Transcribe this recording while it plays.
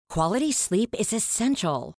Quality sleep is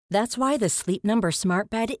essential. That's why the Sleep Number Smart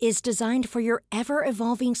Bed is designed for your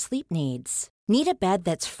ever-evolving sleep needs. Need a bed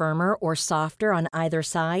that's firmer or softer on either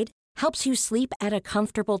side? Helps you sleep at a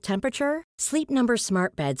comfortable temperature? Sleep Number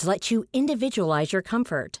Smart Beds let you individualize your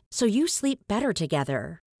comfort, so you sleep better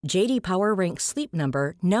together. J.D. Power ranks Sleep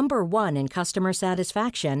Number number 1 in customer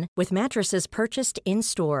satisfaction with mattresses purchased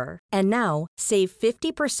in-store. And now, save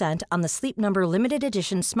 50% on the Sleep Number Limited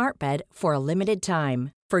Edition Smart Bed for a limited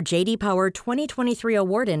time. For J.D. Power 2023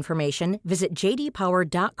 award information, visit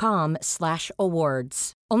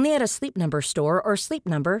jdpower.com/awards. Only at a Sleep Number store or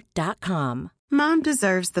sleepnumber.com. Mom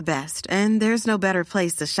deserves the best, and there's no better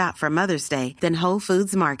place to shop for Mother's Day than Whole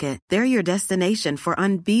Foods Market. They're your destination for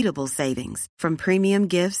unbeatable savings, from premium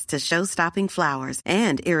gifts to show-stopping flowers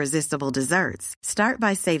and irresistible desserts. Start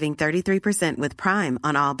by saving 33% with Prime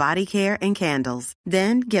on all body care and candles.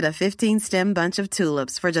 Then get a 15-stem bunch of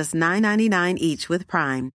tulips for just $9.99 each with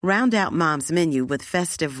Prime. Round out Mom's menu with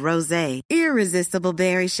festive rosé, irresistible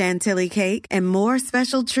berry chantilly cake, and more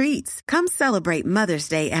special treats. Come celebrate Mother's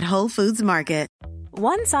Day at Whole Foods Market.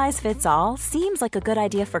 One size fits all seems like a good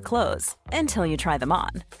idea for clothes until you try them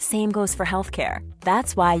on. Same goes for healthcare.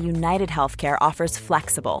 That's why United Healthcare offers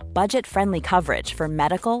flexible, budget-friendly coverage for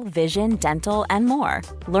medical, vision, dental, and more.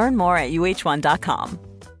 Learn more at uh1.com.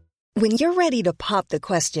 When you're ready to pop the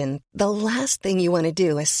question, the last thing you want to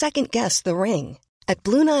do is second-guess the ring. At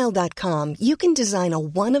BlueNile.com, you can design a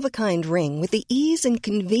one-of-a-kind ring with the ease and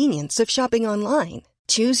convenience of shopping online.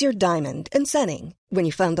 Choose your diamond and setting. When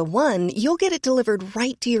you find the one, you'll get it delivered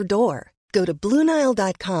right to your door. Go to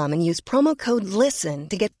BlueNile.com and use promo code LISTEN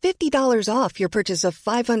to get $50 off your purchase of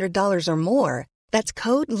 $500 or more. That's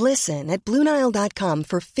code LISTEN at BlueNile.com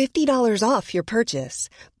for $50 off your purchase.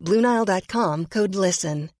 BlueNile.com, code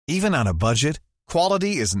LISTEN. Even on a budget,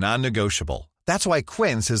 quality is non-negotiable. That's why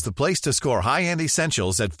Quince is the place to score high-end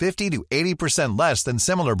essentials at 50 to 80% less than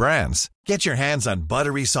similar brands. Get your hands on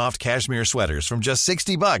buttery soft cashmere sweaters from just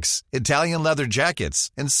 $60, Italian leather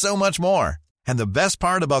jackets, and so much more. And the best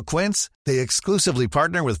part about Quince, they exclusively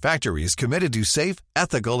partner with factories committed to safe,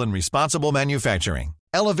 ethical, and responsible manufacturing.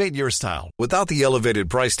 Elevate your style without the elevated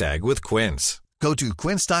price tag with Quince. Go to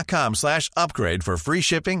quince.com/upgrade for free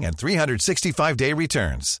shipping and 365-day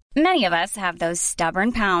returns. Many of us have those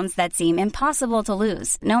stubborn pounds that seem impossible to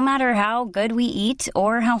lose, no matter how good we eat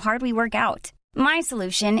or how hard we work out. My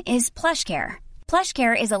solution is PlushCare.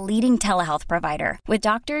 PlushCare is a leading telehealth provider with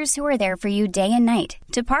doctors who are there for you day and night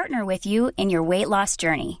to partner with you in your weight loss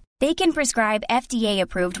journey. They can prescribe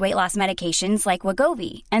FDA-approved weight loss medications like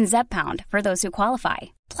Wegovy and Zepbound for those who qualify.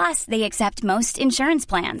 Plus, they accept most insurance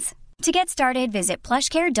plans. To get started, visit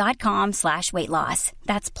plushcare.com/weightloss.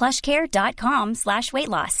 That's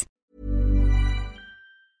plushcare.com/weightloss.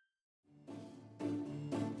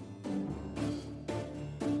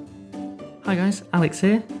 Hi guys, Alex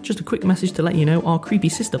here. Just a quick message to let you know our creepy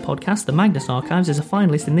sister podcast, The Magnus Archives, is a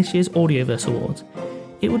finalist in this year's Audioverse Awards.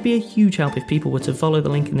 It would be a huge help if people were to follow the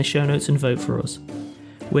link in the show notes and vote for us.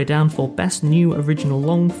 We're down for Best New Original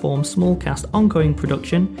Long-Form Smallcast Ongoing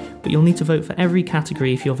Production, but you'll need to vote for every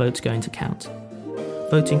category if your vote's going to count.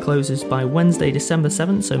 Voting closes by Wednesday, December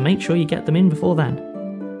 7th, so make sure you get them in before then.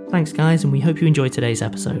 Thanks guys, and we hope you enjoy today's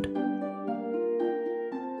episode.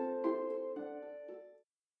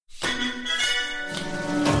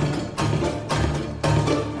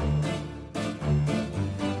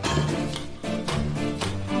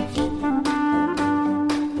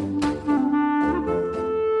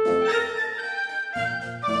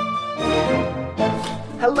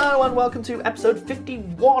 Hello and welcome to episode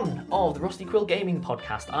 51 of the Rusty Quill Gaming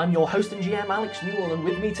Podcast. I'm your host and GM, Alex Newell, and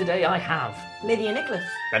with me today I have Lydia Nicholas,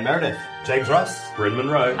 Ben Meredith, James Ross, Bryn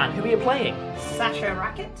Monroe, and who are you playing? Sasha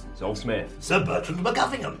Rackett, Zol Smith, Sir Bertrand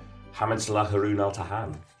McGuffingham, Hamid Salah Haroon Al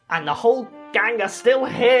Tahan. And the whole gang are still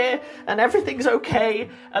here, and everything's okay,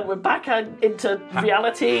 and we're back into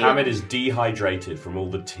reality. Hamid is dehydrated from all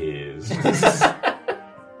the tears.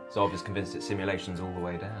 Zob is convinced it's simulations all the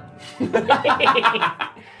way down.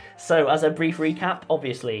 So, as a brief recap,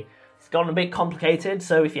 obviously, it's gotten a bit complicated,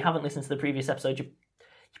 so if you haven't listened to the previous episode, you're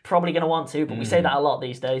probably going to want to, but we say that a lot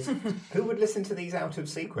these days. Who would listen to these out of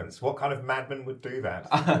sequence? What kind of madman would do that?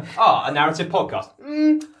 A narrative podcast.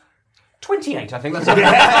 28, I think. That's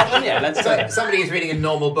yeah, let's say somebody is reading a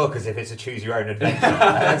normal book as if it's a choose-your-own-adventure.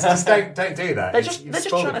 Just don't do that. They're just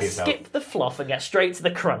trying to skip the fluff and get straight to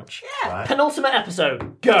the crunch. Yeah. Right. Penultimate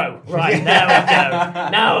episode, go. Right, there we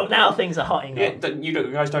go. Now things are hotting up.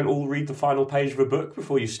 You guys don't all read the final page of a book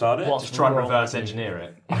before you start it? Just try and reverse engineer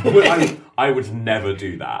it. I would never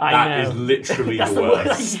do that. That is literally the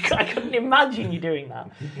worst. I couldn't imagine you doing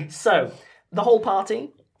that. So, the whole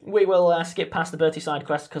party we will skip past the Bertie side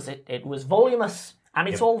quest because it was voluminous and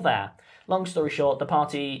it's all there. Long story short, the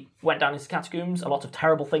party went down into the catacombs, a lot of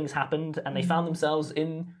terrible things happened, and they found themselves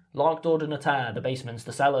in L'Arc d'Ordinateur, the basements,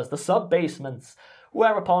 the cellars, the sub-basements,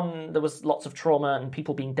 whereupon there was lots of trauma and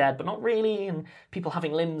people being dead, but not really, and people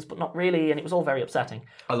having limbs, but not really, and it was all very upsetting.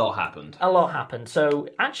 A lot happened. So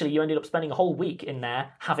actually you ended up spending a whole week in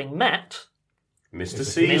there having met... Mr.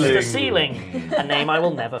 Sealing. Mr. Sealing, a name I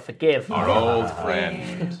will never forgive. Our old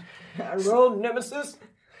friend. Our old nemesis.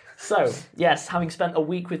 So, yes, having spent a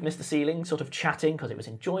week with Mr. Sealing, sort of chatting, because it was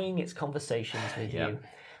enjoying its conversations with you.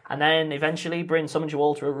 And then, eventually, Bryn summoned you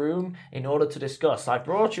all to a room in order to discuss. I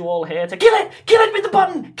brought you all here to kill it! Kill it with the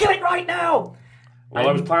button! Kill it right now! Well,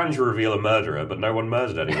 I was planning to reveal a murderer, but no one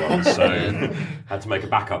murdered anyone, so had to make a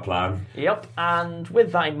backup plan. Yep, and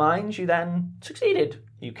with that in mind, you then succeeded.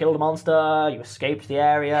 You killed a monster, you escaped the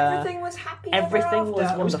area. Everything was happy Everything was ever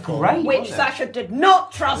after. wonderful. Great. Which Sasha did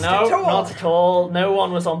not trust No, at all. not at all. No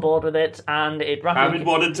one was on board with it, and it rapidly... Hamid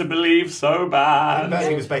wanted to believe so bad.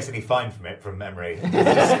 Bertie was basically fine from it, from memory. He's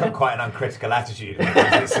just got quite an uncritical attitude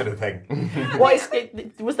about this sort of thing. Why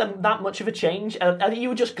was there that much of a change? You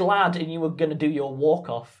were just glad and you were going to do your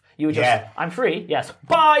walk-off. You were just, I'm free, yes.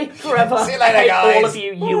 Bye, forever. See you later, Hey, guys. all of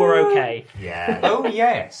you were okay. Yeah. Oh,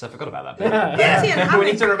 yes. I forgot about that bit. Yeah. We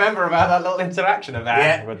need to remember about that little interaction of that.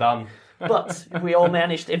 Yeah. We're done. But we all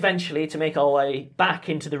managed eventually to make our way back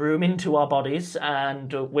into the room, into our bodies,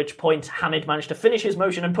 and at which point Hamid managed to finish his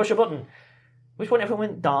motion and push a button. At which point everyone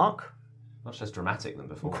went dark, Much less dramatic than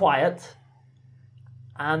before. quiet,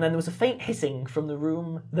 and then there was a faint hissing from the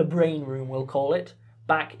room, the brain room we'll call it,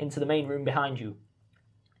 back into the main room behind you.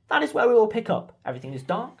 That is where we will pick up. Everything is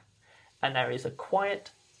dark, and there is a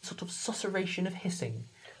quiet sort of susurration of hissing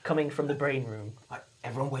coming from the brain room. Right,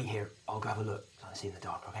 everyone wait here. I'll go have a look. I see in the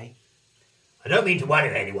dark, okay? I don't mean to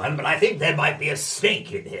worry anyone, but I think there might be a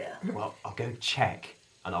snake in here. Well, I'll go check,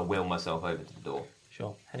 and I'll wheel myself over to the door.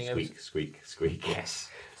 Sure, heading over. Squeak, squeak, squeak. Yes.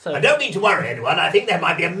 So, I don't mean to worry anyone, I think there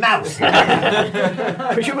might be a mouse in here.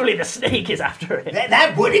 presumably the snake is after it.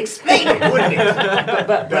 That would explain it, wouldn't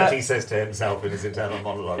it? Bertie says to himself in his internal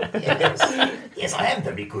monologue. Yes, I am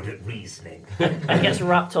very good at reasoning. And gets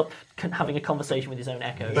wrapped up having a conversation with his own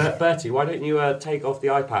echoes. Bertie, why don't you take off the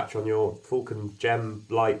eye patch on your Falcon gem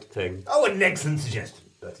light thing? Oh, an excellent suggestion.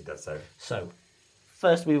 Bertie does so. So,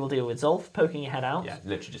 first we will deal with Zolf poking your head out. Yeah,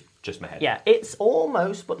 literally just my head. Yeah, it's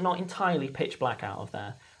almost, but not entirely, pitch black out of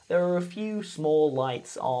there. There are a few small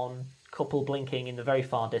lights on, couple blinking in the very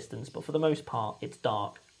far distance, but for the most part, it's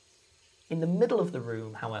dark. In the middle of the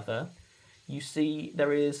room, however, you see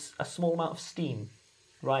there is a small amount of steam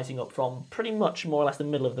rising up from pretty much more or less the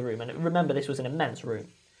middle of the room. And remember, this was an immense room,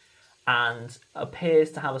 and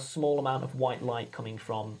appears to have a small amount of white light coming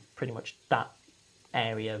from pretty much that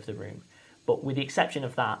area of the room. But with the exception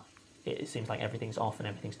of that, it seems like everything's off and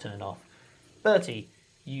everything's turned off. Bertie,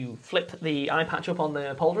 you flip the eye patch up on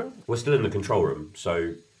the pauldron. We're still in the control room,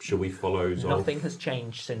 so should we follow Zolf Nothing has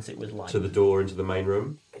changed since it was light. to the door into the main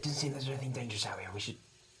room? It doesn't seem there's anything dangerous out here. We should...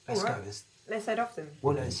 Let's Alright. go. There's... Let's head off then.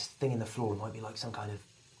 Well, no, this thing in the floor might be like some kind of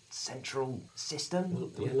central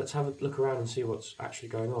system. Yeah, let's have a look around and see what's actually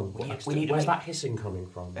going on. Where's Where's that hissing coming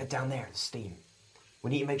from? Down there, the steam. We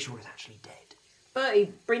need to make sure it's actually dead.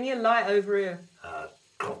 Bertie, bring your light over here.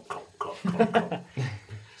 Clop, clop, clop, clop, clop.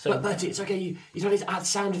 So, But Bertie, it's okay. You don't need to add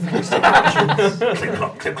sound effects. Clip,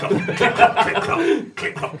 clop, clip, clop, clip, clop, clip, clop,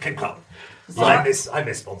 clip, clop, clip, clop. I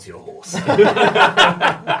miss Monsieur Horse.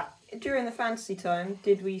 During the fantasy time,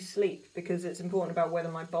 did we sleep? Because it's important about whether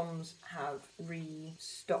my bombs have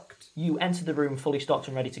restocked. you entered the room fully stocked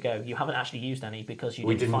and ready to go. You haven't actually used any because you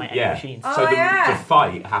didn't fight any machines. Oh, So the yeah.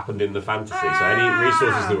 fight happened in the fantasy, so any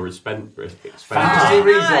resources that were expended... Fantasy Oh,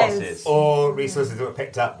 nice. resources. Or resources that were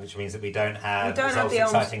picked up, which means that we don't have We don't have Zolf's the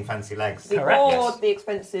arms. exciting fancy legs. Correct, Or yes. the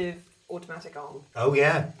expensive automatic arm. Oh,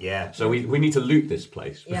 yeah. So we need to loot this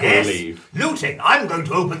place before Yes. we leave. Looting! I'm going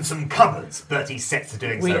to open some cupboards. Bertie sets to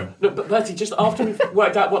doing so. No, but Bertie, just after we've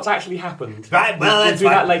worked out what's actually happened, Right, well, we'll that's do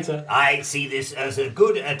fine. that later. I see this as a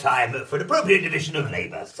good time for an appropriate division of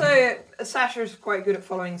labour. So Sasha's quite good at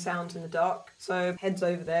following sounds in the dark, so heads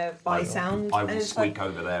over there by sound. I and will it's squeak like,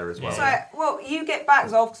 over there as well. So, well, you get back,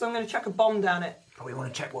 Zolf, because I'm going to chuck a bomb down it. But we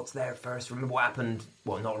want to check what's there first. Remember what happened?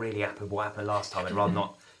 Well, not really happened. What happened last time? I'd rather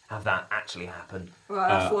not have that actually happen. Well,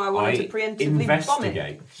 that's why I wanted to preemptively bomb it.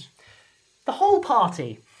 investigate. The whole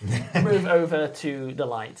party move over to the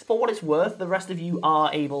light. For what it's worth, the rest of you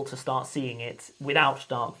are able to start seeing it without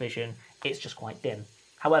dark vision. It's just quite dim.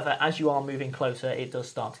 However, as you are moving closer, it does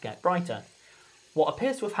start to get brighter. What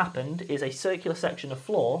appears to have happened is a circular section of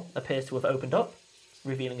floor appears to have opened up,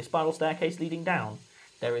 revealing a spiral staircase leading down.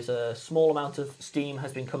 There is a small amount of steam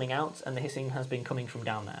has been coming out, and the hissing has been coming from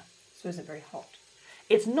down there. So is it very hot?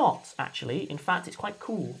 It's not, actually. In fact, it's quite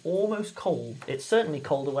cool, almost cold. It's certainly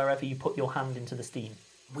colder wherever you put your hand into the steam.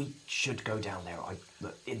 We should go down there.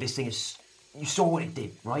 Look, this thing is... You saw what it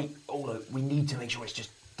did, right? Although we need to make sure it's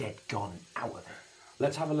just dead gone out of it.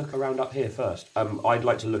 Let's have a look around up here first. I'd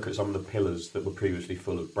like to look at some of the pillars that were previously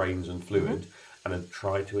full of brains and fluid and then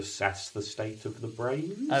try to assess the state of the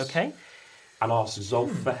brains. Okay. And ask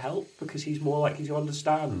Zolf for help, because he's more likely to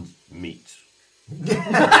understand meat.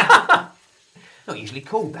 Not usually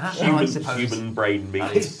called that, I suppose. Human brain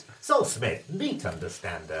meat. Zolf Smith, meat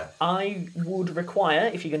understander. I would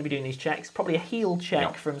require, if you're going to be doing these checks, probably a heal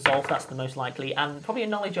check from Zolf, that's the most likely, and probably a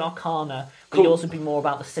knowledge arcana, but you'll also be more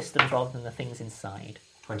about the systems rather than the things inside.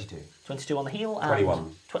 22. 22 on the heal. And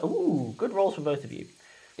 21. Ooh, good rolls from both of you.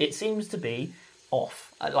 It seems to be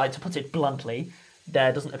off. Like, to put it bluntly,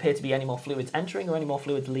 there doesn't appear to be any more fluids entering or any more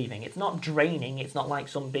fluids leaving. It's not draining, it's not like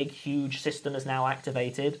some big, huge system is now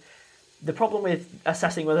activated. The problem with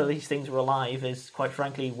assessing whether these things were alive is, quite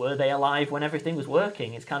frankly, were they alive when everything was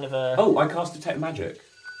working? It's kind of a... Oh, I cast Detect Magic.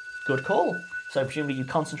 Good call. So presumably you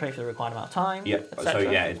concentrate for the required amount of time. Yeah,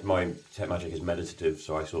 so my Detect Magic is meditative,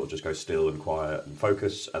 so I sort of just go still and quiet and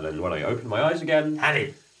focus, and then when I open my eyes again... Have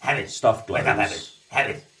it. Stuff glows. Have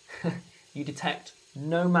it. You detect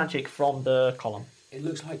no magic from the column. It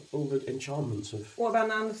looks like all the enchantments have What about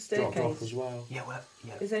down the staircase? dropped off as well. Yeah, well,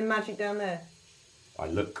 yeah. Is there magic down there? I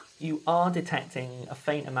look. You are detecting a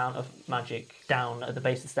faint amount of magic down at the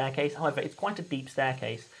base of the staircase. However, it's quite a deep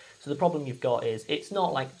staircase. So the problem you've got is it's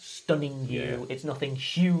not like stunning you. It's nothing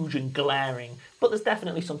huge and glaring. But there's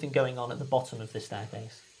definitely something going on at the bottom of this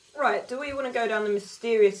staircase. Right, do we want to go down the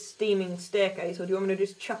mysterious steaming staircase, or do you want me to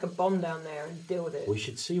just chuck a bomb down there and deal with it? We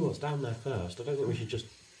should see what's down there first. I don't think we should just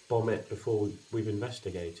bomb it before we've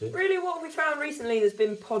investigated. Really, what have we found recently that's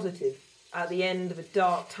been positive at the end of a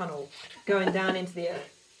dark tunnel going down into the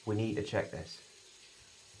earth? We need to check this.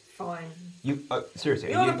 Fine.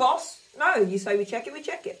 Seriously, You're the boss? No, you say we check it, we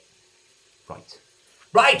check it. Right.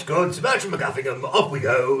 Right, good. Sir Bertram McGuffingham, off we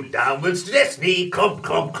go. Downwards to destiny. Clomp,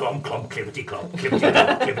 clomp, clomp, clomp, clippity clomp, clippity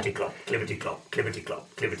clomp, clippity clomp, clippity clomp, clippity clomp,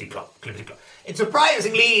 clippity clomp, clippity clomp. It's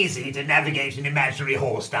surprisingly easy to navigate an imaginary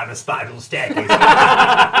horse down a spiral staircase.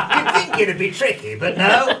 You'd think it'd be tricky, but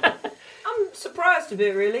no. I'm surprised a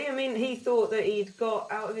bit, really. I mean, he thought that he'd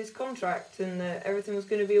got out of his contract and that everything was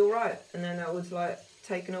going to be all right, and then that was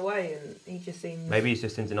taken away, and he just seems... Maybe he's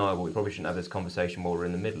just in denial, but we probably shouldn't have this conversation while we're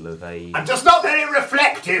in the middle of a... I'm just not very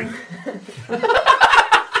reflective.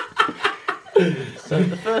 So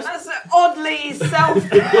the first... That's oddly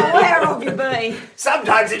self-aware of you, Bertie.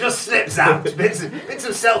 Sometimes it just slips out. Bits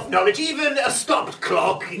of self-knowledge. Even a stopped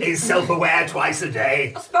clock is self-aware twice a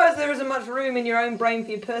day. I suppose there isn't much room in your own brain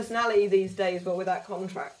for your personality these days, but with that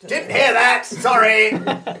contract. Didn't hear that. Sorry.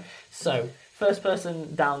 So, first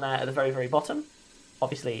person down there at the very, very bottom,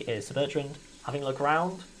 obviously, is Sir Bertrand. Having a look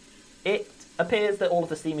around, it appears that all of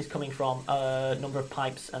the steam is coming from a number of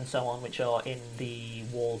pipes and so on, which are in the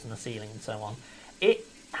walls and the ceiling and so on. It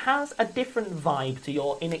has a different vibe to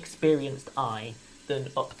your inexperienced eye than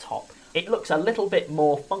up top. It looks a little bit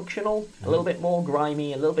more functional, a little bit more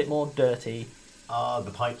grimy, a little bit more dirty. Are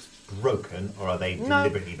the pipes broken, or are they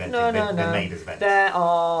deliberately vented? No. They're made as vents. There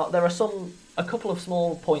are a couple of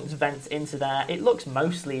small points vents into there. It looks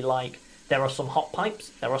mostly like there are some hot pipes,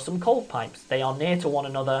 there are some cold pipes. They are near to one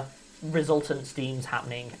another. Resultant steams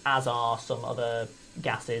happening, as are some other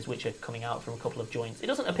gases which are coming out from a couple of joints. It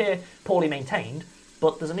doesn't appear poorly maintained,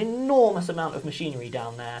 but there's an enormous amount of machinery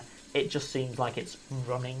down there. It just seems like it's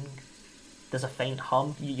running. There's a faint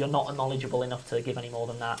hum. You're not knowledgeable enough to give any more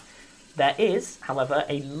than that. There is, however,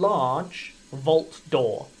 a large vault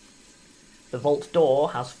door. The vault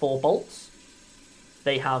door has 4 bolts.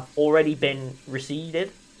 They have already been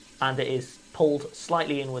receded, and it is pulled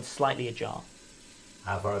slightly inwards, slightly ajar.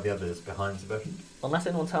 How far are the others behind Sir Bertrand? Unless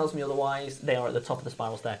anyone tells me otherwise, they are at the top of the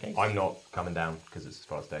spiral staircase. I'm not coming down because it's a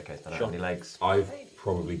spiral staircase. I don't have any legs. I've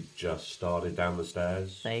probably just started down the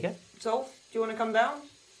stairs. There you go. Zolf, do you want to come down?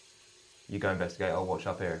 You go investigate. I'll watch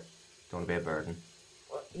up here. Don't want to be a burden.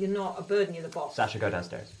 Well, you're not a burden, you're the boss. Sasha, go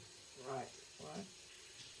downstairs. Right.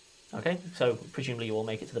 Okay, so presumably you will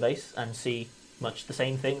make it to the base and see much the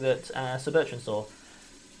same thing that Sir Bertrand saw.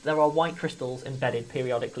 There are white crystals embedded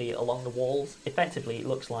periodically along the walls. Effectively, it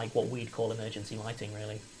looks like what we'd call emergency lighting,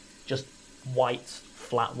 really. Just white,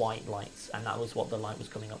 flat white lights, and that was what the light was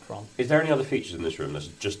coming up from. Is there any other features in this room? There's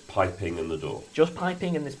just piping and the door. Just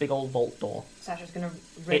piping and this big old vault door. Sasha's going to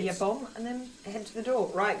ready a bomb and then head to the door.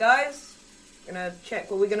 Right, guys? Going to check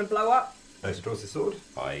what we're going to blow up. Most draws his sword.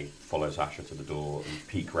 I follow Sasha to the door and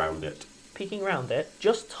peek round it. peeking around it,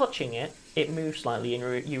 just touching it, it moves slightly,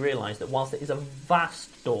 and you realise that whilst it is a vast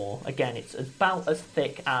door, again, it's about as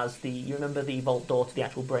thick as you remember the vault door to the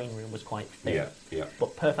actual brain room was quite thick,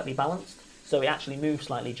 but perfectly balanced. So it actually moves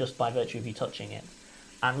slightly just by virtue of you touching it.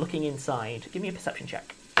 And looking inside, give me a perception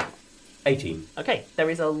check. 18. Okay, there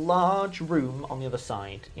is a large room on the other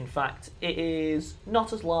side. In fact, it is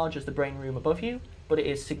not as large as the brain room above you, but it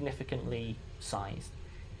is significantly sized.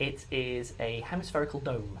 It is a hemispherical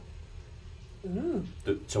dome. Ooh.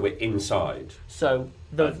 So we're inside. So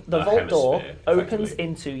the vault door opens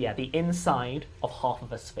into the inside of half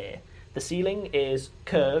of a sphere. The ceiling is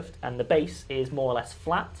curved and the base is more or less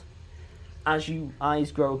flat. As your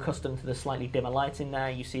eyes grow accustomed to the slightly dimmer light in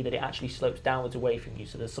there, you see that it actually slopes downwards away from you.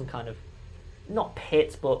 So there's some kind of, not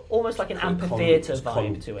pit, but almost like an amphitheatre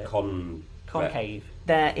vibe to it. Concave.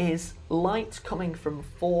 There is light coming from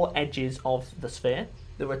 4 edges of the sphere.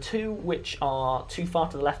 There are 2 which are too far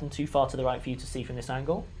to the left and too far to the right for you to see from this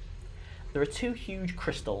angle. There are 2 huge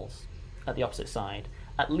crystals at the opposite side,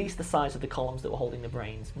 at least the size of the columns that were holding the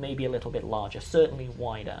brains, maybe a little bit larger, certainly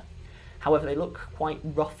wider. However, they look quite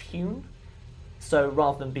rough-hewn. So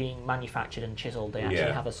rather than being manufactured and chiselled, they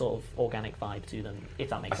actually have a sort of organic vibe to them, if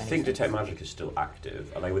that makes any sense. I think Detect Magic is still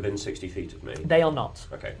active. Are they within 60 feet of me? They are not.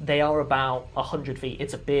 Okay. They are about 100 feet.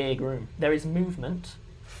 It's a big room. There is movement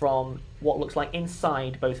from what looks like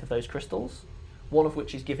inside both of those crystals, one of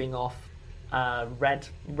which is giving off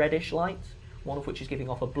reddish light, one of which is giving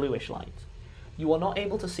off a bluish light. You are not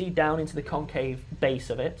able to see down into the concave base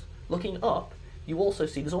of it. Looking up, you also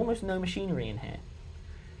see there's almost no machinery in here.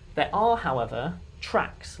 There are, however,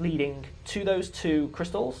 tracks leading to those 2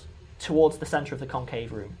 crystals towards the centre of the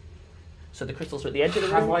concave room. So the crystals are at the edge of the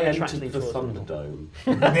room. Have I and the tracks entered lead the towards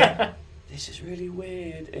Thunderdome? This is really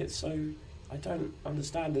weird. It's so... I don't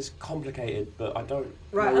understand. It's complicated, but I don't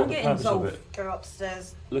Right, know I'm what the getting purpose of Zolf. it. Go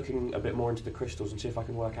upstairs. Looking a bit more into the crystals and see if I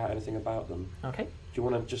can work out anything about them. Okay. Do you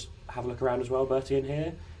want to just have a look around as well, Bertie, in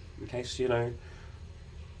here? In case,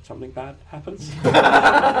 something bad happens?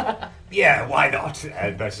 Yeah, why not?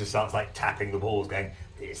 And Bertie just starts tapping the walls, going,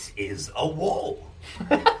 "This is a wall."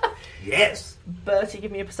 Yes. Bertie,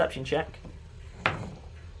 give me a perception check.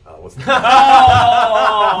 Wasn't You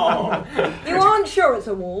aren't sure it's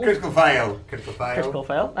a wall? Critical fail. Critical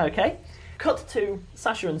fail, okay. Cut to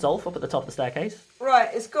Sasha and Zolf up at the top of the staircase. Right,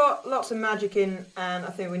 it's got lots of magic in, and I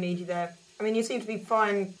think we need you there. I mean, you seem to be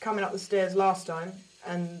fine coming up the stairs last time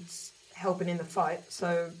and helping in the fight,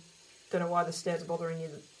 so don't know why the stairs are bothering you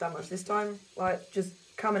that much this time. Just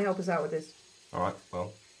come and help us out with this. Alright,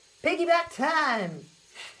 well. Piggyback time!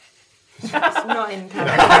 It's not in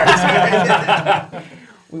cavern.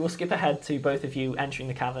 We will skip ahead to both of you entering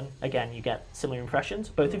the cavern. Again, you get similar impressions.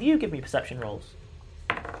 Both of you give me perception rolls.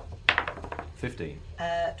 15.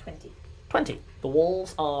 20. 20. The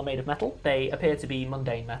walls are made of metal. They appear to be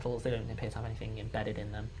mundane metals. They don't appear to have anything embedded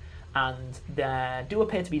in them. And there do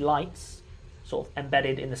appear to be lights sort of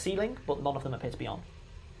embedded in the ceiling, but none of them appear to be on.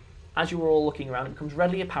 As you are all looking around, it becomes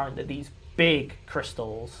readily apparent that these big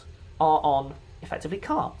crystals are on, effectively,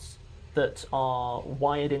 carts that are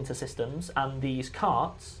wired into systems, and these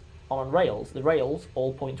carts are on rails. The rails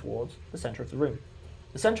all point towards the centre of the room.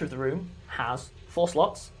 The centre of the room has 4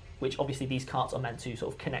 slots, which obviously these carts are meant to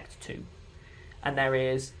sort of connect to. And there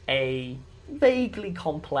is a vaguely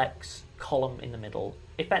complex column in the middle.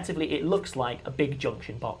 Effectively, it looks like a big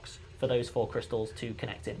junction box for those 4 crystals to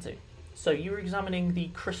connect into. So you were examining the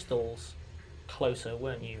crystals closer,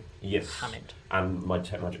 weren't you? Yes. Hammond. And my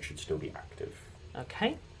Detect Magic should still be active.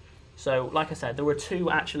 Okay. So, like I said, there were 2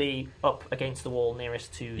 actually up against the wall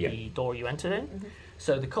nearest to the door you entered in. Mm-hmm.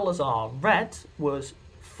 So the colours are red was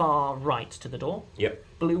far right to the door. Yep.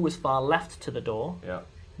 Blue was far left to the door. Yeah.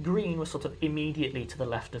 Green was sort of immediately to the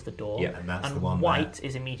left of the door. Yeah, and that's the one. White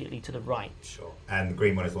is immediately to the right. Sure. And the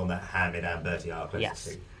green one is the one that Hamid and Bertie are closest Yes.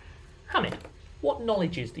 to. Hamid, what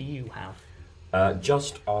knowledges do you have?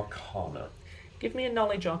 Just Arcana. Give me a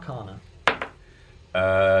knowledge Arcana.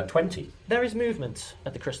 20. There is movement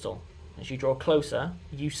at the crystal. As you draw closer,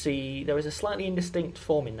 you see there is a slightly indistinct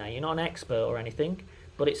form in there. You're not an expert or anything,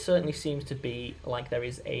 but it certainly seems to be like there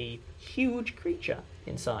is a huge creature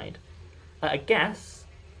inside. At a guess,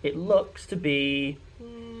 it looks to be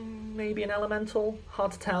maybe an elemental.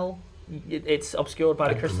 Hard to tell. It's obscured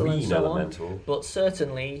by the crystal and so on. But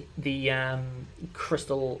certainly the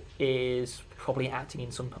crystal is probably acting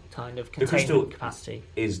in some kind of containment capacity.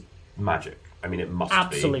 Is magic. I mean, it must be.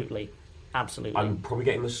 Absolutely. I'm probably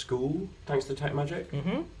getting the school, thanks to Detect Magic.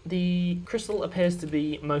 Mm-hmm. The crystal appears to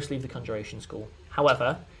be mostly of the Conjuration School.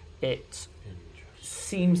 However, it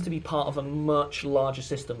seems to be part of a much larger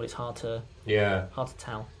system, but it's hard to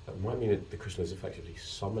tell. That might mean that the crystal is effectively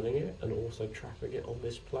summoning it and also trapping it on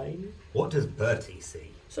this plane. What does Bertie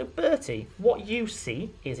see? So, Bertie, what you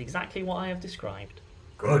see is exactly what I have described.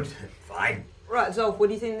 Good, fine. Right, Zolf, what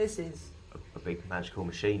do you think this is? A big magical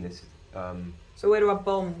machine. This. So where do I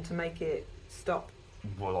bomb to make it stop?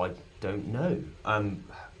 Well, I don't know.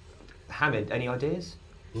 Hamid, any ideas?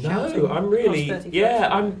 No, I'm really,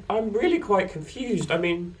 I'm really quite confused. I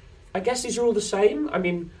mean, I guess these are all the same. I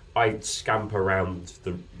mean, I scamper around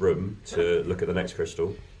the room to look at the next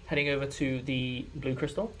crystal. Heading over to the blue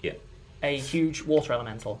crystal. Yeah. A huge water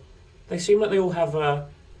elemental. They seem like they all have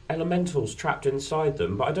elementals trapped inside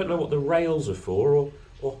them, but I don't know what the rails are for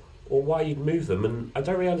or why you'd move them, and I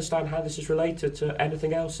don't really understand how this is related to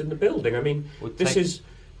anything else in the building. I mean, this is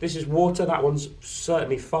water, that one's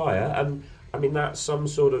certainly fire, and I mean, that's some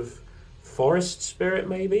sort of forest spirit,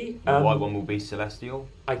 maybe. The white one will be celestial,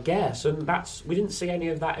 I guess, and we didn't see any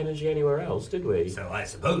of that energy anywhere else, did we? So I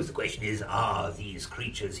suppose the question is, are these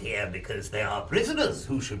creatures here because they are prisoners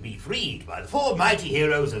who should be freed by the 4 mighty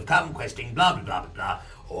heroes of come questing blah blah blah blah blah,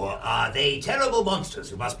 or are they terrible monsters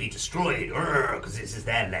who must be destroyed because this is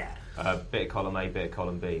their lair? Bit of column A, bit of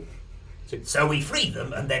column B. So we free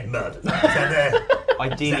them and then murder them. Is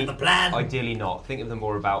that the plan? Ideally not. Think of them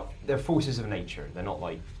more about... They're forces of nature. They're not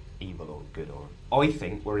like evil or good or... I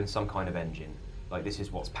think we're in some kind of engine. Like this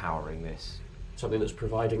is what's powering this. Something that's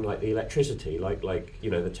providing like the electricity, like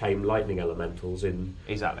the tame lightning elementals in...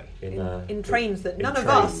 Exactly. In trains that none of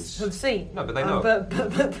us have seen. No, but they know. But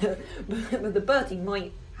the Bertie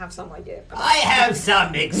might have some idea. I have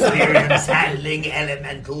some experience handling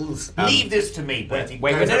elementals. Leave this to me, Bertie.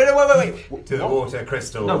 Wait. To the water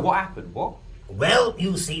crystal. No, what happened? What? Well,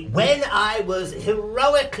 you see, when I was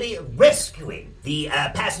heroically rescuing the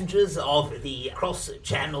passengers of the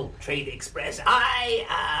cross-channel trade express,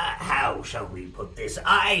 how shall we put this?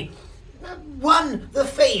 I won the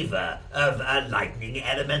favour of a lightning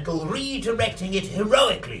elemental, redirecting it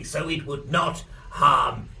heroically so it would not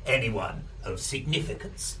harm anyone of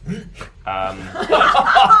significance. I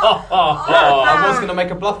was going to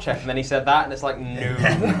make a bluff check, and then he said that, and it's like, no,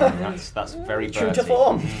 that's very true to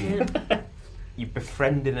form. You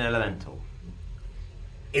befriended an elemental.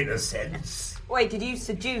 In a sense. Wait, did you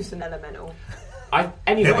seduce an elemental?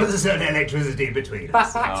 Anyway, there was a certain electricity between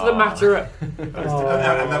us. Back to the matter.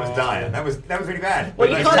 That was dire. That was really bad. Well,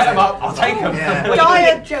 you can't set them up. I'll take them. Yeah.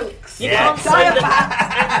 Dire jokes. Yeah. Dire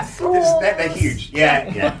bats. They're huge.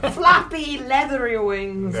 Yeah. Flappy, leathery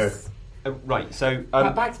wings. Right, so...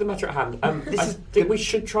 back to the matter at hand. I think we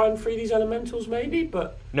should try and free these elementals, maybe,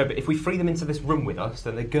 but... No, but if we free them into this room with us,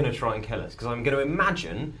 then they're going to try and kill us, because I'm going to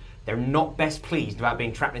imagine they're not best pleased about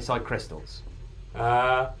being trapped inside crystals.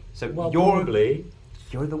 Probably.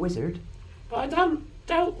 You're the wizard. But I haven't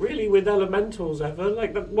dealt really with elementals ever.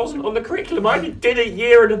 Like, that wasn't on the curriculum. I only did a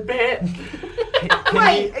year and a bit.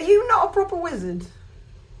 Wait, are you not a proper wizard?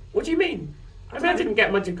 What do you mean? I mean, I didn't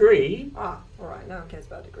get my degree. Alright, no one cares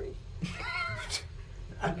about a degree.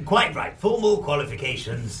 Quite right. Formal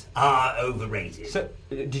qualifications are overrated. So,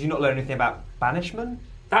 did you not learn anything about banishment?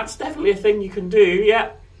 That's definitely a thing you can do,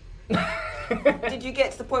 yeah. Did you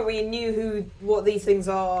get to the point where you knew what these things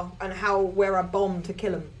are and where a bomb to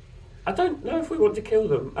kill them? I don't know if we want to kill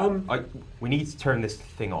them. We need to turn this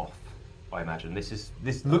thing off, I imagine.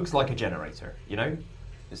 This looks like a generator, you know?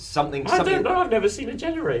 Something. I don't know, I've never seen a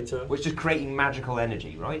generator. Which is creating magical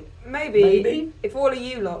energy, right? Maybe. If all of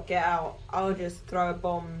you lot get out, I'll just throw a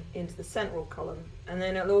bomb into the central column and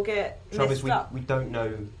then it'll all get mixed up. We don't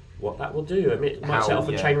know what that will do. I mean, it might set off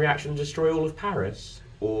a chain reaction and destroy all of Paris.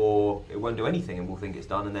 Or it won't do anything and we'll think it's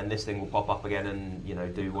done and then this thing will pop up again and,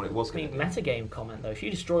 do what it was going to do. Metagame comment, though. If you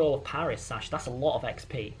destroy all of Paris, Sash, that's a lot of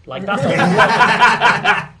XP. Like, that's a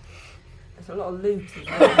lot. That's a lot of loot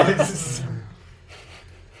as well.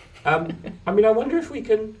 I mean, I wonder if we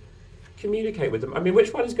can communicate with them. I mean,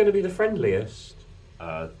 which one is going to be the friendliest?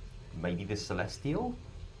 Maybe the Celestial?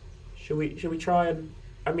 Should we try and...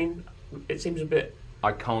 I mean, it seems a bit...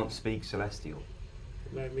 I can't speak Celestial.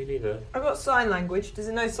 No, me neither. I've got sign language. Does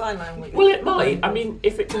it know sign language? Well, it might. I mean,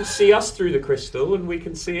 if it can see us through the crystal and we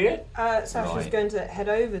can see it... Sasha's going to head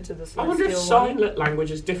over to the Celestial I wonder if sign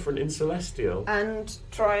language is different in Celestial. And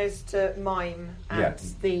tries to mime at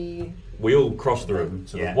the... We all cross the room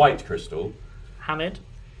to the white crystal. Hamid,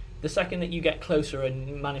 the second that you get closer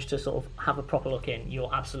and manage to sort of have a proper look in,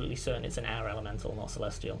 you're absolutely certain it's an air elemental, not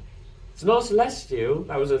celestial. It's not celestial.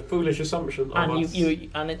 That was a foolish assumption. And I'm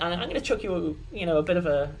going to chuck you, a bit of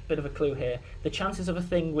a clue here. The chances of a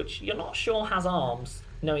thing which you're not sure has arms,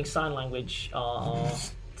 knowing sign language, are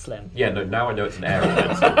Slim. Yeah, no, now I know it's an area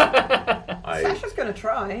pencil. Sasha's going to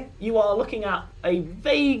try. You are looking at a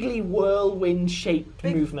vaguely whirlwind-shaped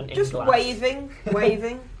movement in Just glass. waving.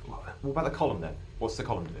 What about the column then? What's the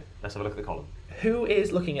column doing? Let's have a look at the column. Who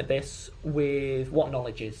is looking at this with what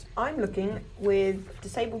knowledges? I'm looking with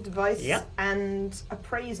disabled device Yeah. and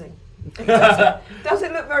appraising. Does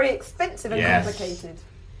it look very expensive and Yes. complicated?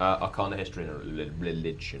 Arcana, history, and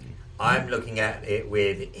religion. I'm looking at it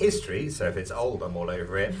with history, so if it's old, I'm all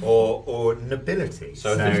over it, or nobility.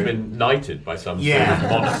 So if it's been knighted by some Yeah.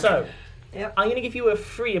 sort of monarch. So, Yep. I'm going to give you a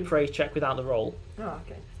free appraise check without the roll. Oh,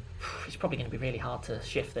 okay. It's probably going to be really hard to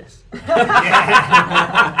shift this.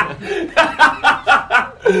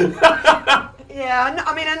 Yeah,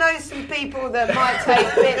 I know some people that might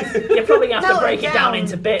take bits. You're probably going to have to Melt break it down down.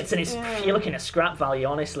 into bits, and Yeah. you're looking at scrap value,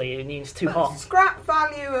 honestly. It means too hot. Scrap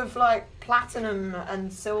value of like platinum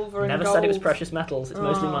and silver and Never gold. said it was precious metals. It's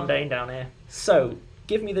mostly Oh. mundane down here. So,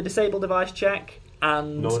 give me the disabled device check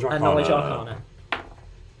and Knowledge a Arcana. knowledge arcana.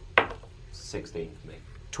 16 for me.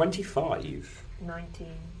 25. 19.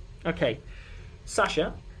 Okay.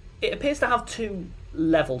 Sasha, it appears to have two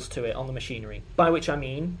levels to it on the machinery. By which I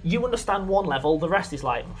mean, you understand one level, the rest is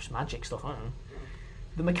like, it's magic stuff, I don't know.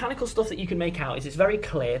 The mechanical stuff that you can make out is it's very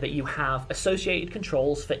clear that you have associated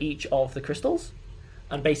controls for each of the crystals.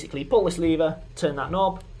 And basically, pull this lever, turn that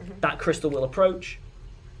knob, that crystal will approach,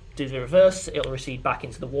 do the reverse, it'll recede back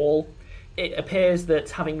into the wall. It appears that,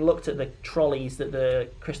 having looked at the trolleys that the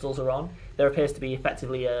crystals are on, there appears to be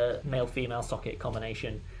effectively a male-female socket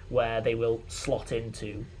combination where they will slot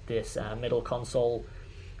into this middle console.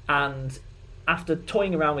 And after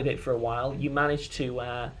toying around with it for a while, you manage to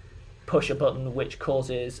push a button which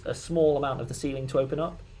causes a small amount of the ceiling to open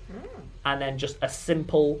up, and then just a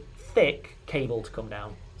simple, thick cable to come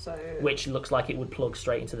down, So which looks like it would plug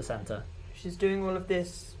straight into the centre. she's doing all of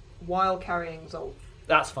this while carrying Zolf.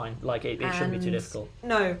 That's fine, like it shouldn't be too And- difficult.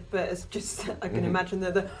 No, but it's just, I can imagine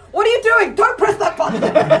the, what are you doing? Don't press that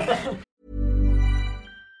button!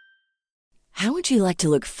 How would you like to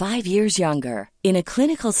look 5 years younger? In a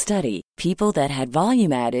clinical study, people that had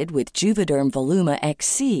volume added with Juvederm Voluma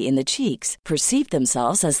XC in the cheeks perceived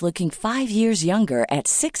themselves as looking 5 years younger at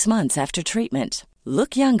 6 months after treatment.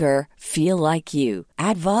 Look younger, feel like you.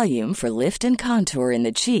 Add volume for lift and contour in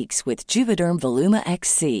the cheeks with Juvederm Voluma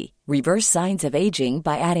XC. Reverse signs of aging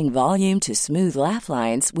by adding volume to smooth laugh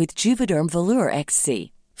lines with Juvederm Volure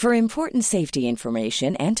XC. For important safety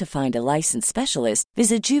information and to find a licensed specialist,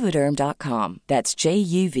 visit Juvederm.com. That's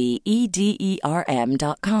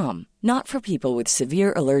JUVEDERM.com. Not for people with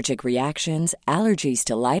severe allergic reactions, allergies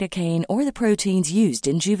to lidocaine, or the proteins used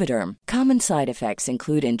in Juvederm. Common side effects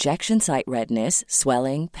include injection site redness,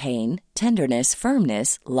 swelling, pain, tenderness,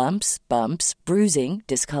 firmness, lumps, bumps, bruising,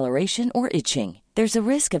 discoloration, or itching. There's a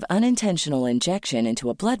risk of unintentional injection into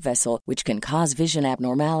a blood vessel, which can cause vision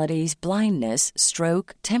abnormalities, blindness,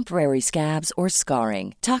 stroke, temporary scabs, or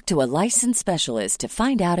scarring. Talk to a licensed specialist to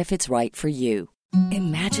find out if it's right for you.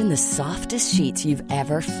 Imagine the softest sheets you've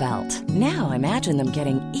ever felt. Now imagine them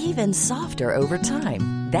getting even softer over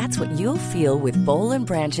time. That's what you'll feel with Boll &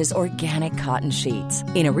 Branch's organic cotton sheets.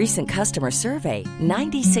 In a recent customer survey,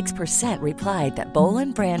 96% replied that Boll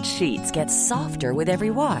 & Branch sheets get softer with every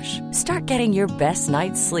wash. Start getting your best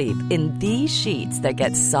night's sleep in these sheets that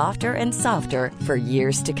get softer and softer for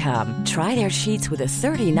years to come. Try their sheets with a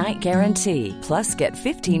 30-night guarantee. Plus, get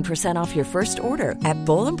 15% off your first order at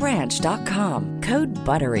bollandbranch.com. Code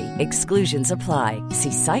BUTTERY. Exclusions apply.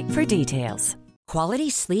 See site for details. Quality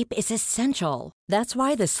sleep is essential. That's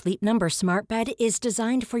why the Sleep Number Smart Bed is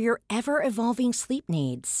designed for your ever-evolving sleep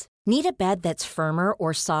needs. Need a bed that's firmer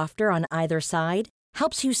or softer on either side?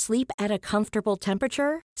 Helps you sleep at a comfortable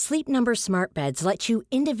temperature? Sleep Number Smart Beds let you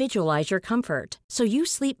individualize your comfort, so you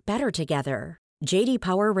sleep better together. J.D.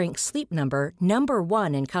 Power ranks Sleep Number number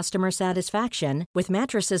 1 in customer satisfaction with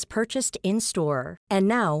mattresses purchased in-store. And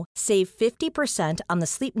now, save 50% on the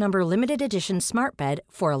Sleep Number Limited Edition Smart Bed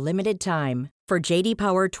for a limited time. For J.D.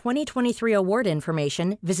 Power 2023 award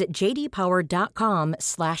information, visit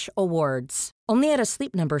jdpower.com/awards. Only at a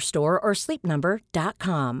Sleep Number store or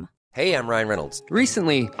sleepnumber.com. Hey, I'm Ryan Reynolds.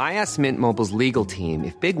 Recently, I asked Mint Mobile's legal team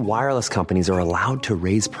if big wireless companies are allowed to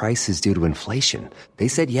raise prices due to inflation. They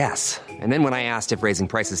said yes. And then when I asked if raising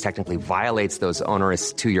prices technically violates those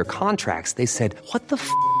onerous two-year contracts, they said, "What the f***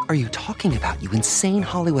 are you talking about, you insane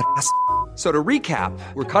Hollywood ass?" So to recap,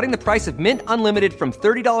 we're cutting the price of Mint Unlimited from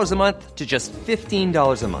 $30 a month to just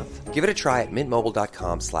 $15 a month. Give it a try at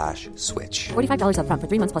mintmobile.com/switch. $45 up front for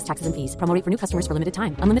 3 months plus taxes and fees. Promo rate for new customers for limited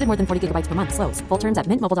time. Unlimited more than 40 gigabytes per month. Slows full terms at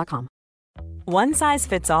mintmobile.com. One size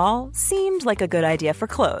fits all seemed like a good idea for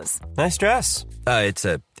clothes. Nice dress. It's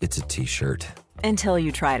a t-shirt. until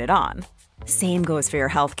you tried it on. Same goes for your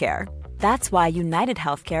healthcare. That's why United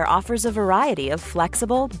Healthcare offers a variety of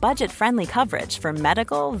flexible, budget-friendly coverage for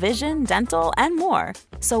medical, vision, dental, and more.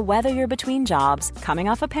 So whether you're between jobs, coming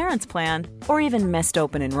off a parent's plan, or even missed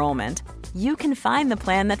open enrollment, you can find the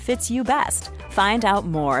plan that fits you best. Find out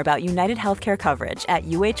more about United Healthcare coverage at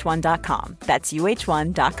uh1.com. That's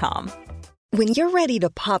uh1.com. When you're ready to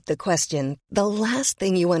pop the question, the last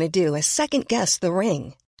thing you want to do is second-guess the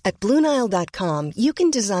ring. At BlueNile.com, you can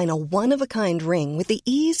design a one-of-a-kind ring with the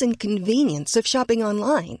ease and convenience of shopping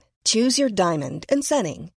online. Choose your diamond and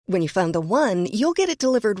setting. When you find the one, you'll get it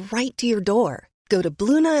delivered right to your door. Go to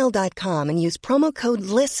BlueNile.com and use promo code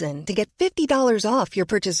LISTEN to get $50 off your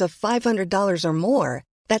purchase of $500 or more.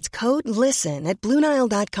 That's code LISTEN at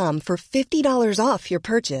BlueNile.com for $50 off your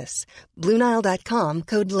purchase. BlueNile.com,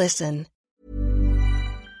 code LISTEN.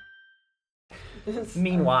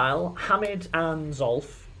 Meanwhile, Hamid and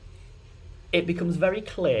Zolf, it becomes very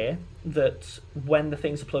clear that when the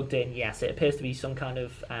things are plugged in, yes, it appears to be some kind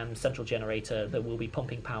of central generator that will be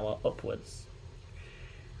pumping power upwards.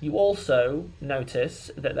 You also notice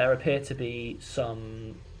that there appear to be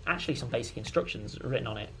some basic instructions written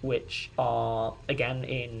on it, which are, again,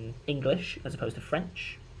 in English as opposed to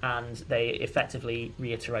French, and they effectively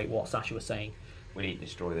reiterate what Sasha was saying. We need to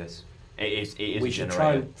destroy this. It is we should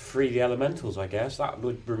try and free the elementals, I guess. That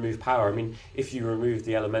would remove power. I mean, if you remove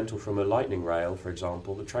the elemental from a lightning rail, for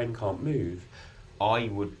example, the train can't move. I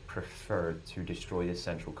would prefer to destroy this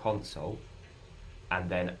central console,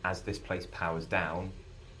 and then as this place powers down,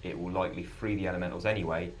 it will likely free the elementals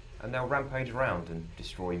anyway, and they'll rampage around and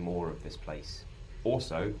destroy more of this place.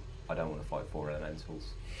 Also, I don't want to fight 4 elementals.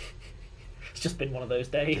 It's just been one of those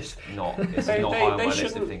days. It's not high on my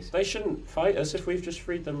list of things. They shouldn't fight us if we've just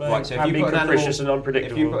freed them. Right, so if you put and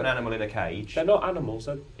unpredictable. If you put an animal in a cage, they're not animals.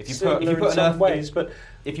 They're if you put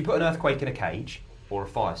an earthquake in a cage, or a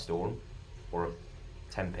firestorm, or a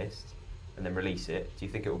tempest, and then release it, do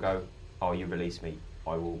you think it will go? Oh, you release me.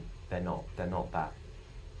 I will. They're not that.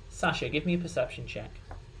 Sasha, give me a perception check.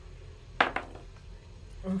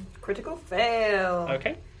 Critical fail.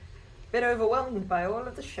 Okay. Bit overwhelmed by all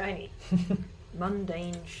of the shiny.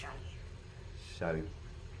 Mundane shiny. So,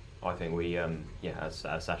 I think we, as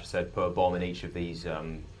Sasha said, put a bomb in each of these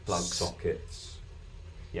plug sockets.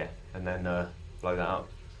 Yeah, and then blow that up.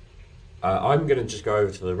 I'm going to just go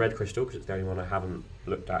over to the red crystal, because it's the only one I haven't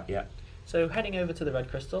looked at yet. So, heading over to the red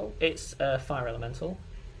crystal, it's a fire elemental.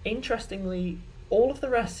 Interestingly, all of the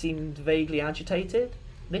rest seemed vaguely agitated.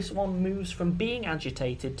 This one moves from being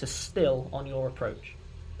agitated to still on your approach.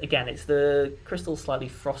 Again, it's the crystal slightly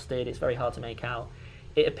frosted, it's very hard to make out.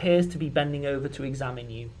 It appears to be bending over to examine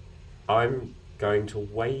you. I'm going to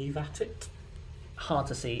wave at it. Hard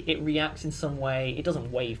to see. It reacts in some way. It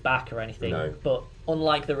doesn't wave back or anything, no. But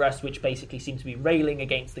unlike the rest, which basically seem to be railing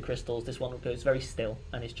against the crystals, this one goes very still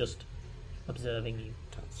and is just observing you.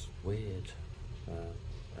 That's weird.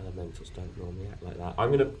 Elementals don't normally act like that.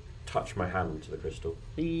 I'm going to touch my hand to the crystal.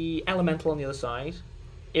 The elemental on the other side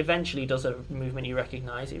eventually does a movement you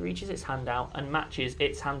recognise. It reaches its hand out and matches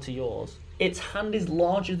its hand to yours. Its hand is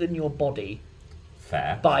larger than your body.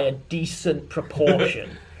 Fair. By a decent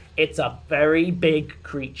proportion. It's a very big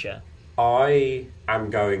creature. I am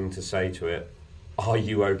going to say to it, "Are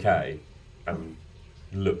you okay?" and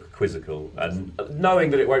look quizzical, and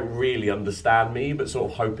knowing that it won't really understand me, but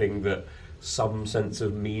sort of hoping that some sense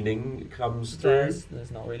of meaning comes through.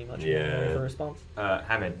 There's not really much more of a response.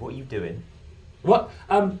 Hamid, what are you doing? What?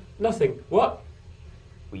 Nothing. What?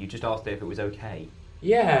 Well, you just asked it if it was okay.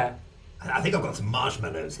 Yeah. I think I've got some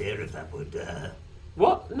marshmallows here, if that would...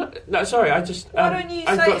 What? No, sorry, I just... Why don't you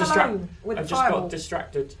say hello with I the just fireball? got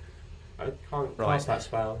distracted. I can't cast that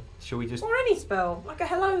spell. Shall we just... Or any spell, like a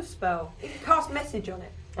hello spell. You can cast message on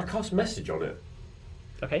it. I cast message on it.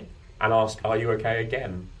 Okay. And ask, "Are you okay?"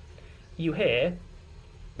 again. You hear...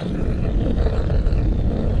 I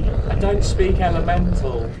don't speak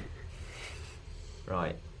elemental.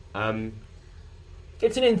 Right.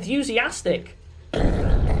 It's an enthusiastic...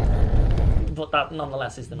 But that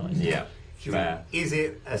nonetheless is the noise. Yeah. Fair. Is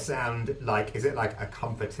it a sound like? Is it like a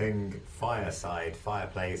comforting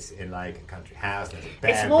fireplace in like a country house? There's a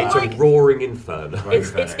bear. It's more It's like a roaring inferno.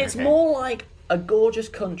 It's more like a gorgeous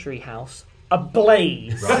country house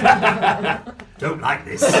ablaze. Right. Don't like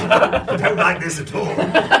this. I don't like this at all.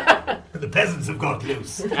 The peasants have got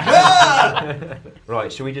loose.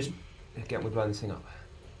 Right. Shall we just get on with blowing this thing up?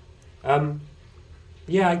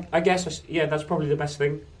 Yeah, I guess. That's probably the best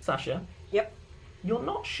thing. Sasha. Yep. You're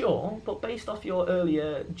not sure, but based off your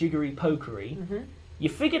earlier jiggery pokery, you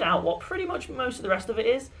figured out what pretty much most of the rest of it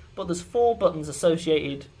is, but there's 4 buttons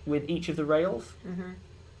associated with each of the rails.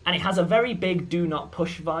 And it has a very big do not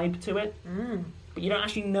push vibe to it. But you don't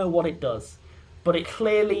actually know what it does. But it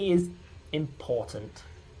clearly is important.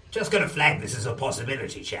 Just going to flag this as a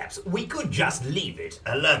possibility, chaps. We could just leave it,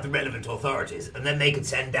 alert the relevant authorities, and then they could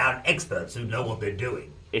send down experts who know what they're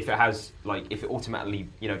doing. If it has, if it automatically,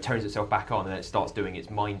 turns itself back on and it starts doing its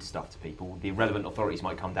mind stuff to people, the relevant authorities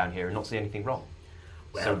might come down here and not see anything wrong.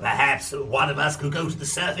 Well, perhaps one of us could go to the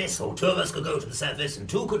surface, or two of us could go to the surface, and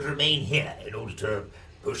two could remain here in order to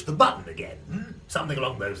push the button again. Something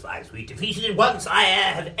along those lines. We defeated it once. I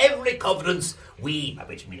have every confidence we, by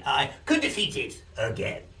which I mean I, could defeat it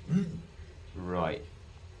again. Right.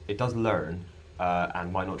 It does learn,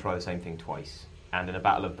 and might not try the same thing twice. And in a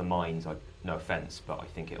battle of the minds, no offence, but I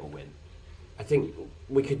think it'll win. I think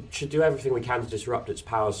we should do everything we can to disrupt its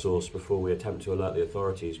power source before we attempt to alert the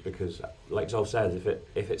authorities, because, like Zolf says,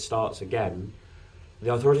 if it starts again,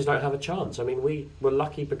 the authorities don't have a chance. I mean, we were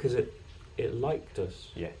lucky because it liked us.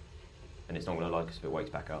 Yeah. And it's not going to like us if it wakes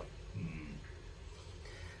back up.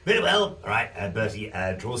 Very well. All right, Bertie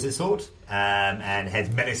draws his sword and heads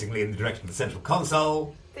menacingly in the direction of the central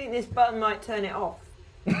console. I think this button might turn it off.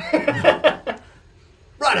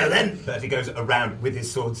 Righto then. Bertie goes around with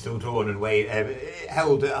his sword still drawn and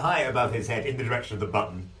held high above his head in the direction of the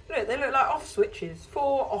button. Look, they look like off switches.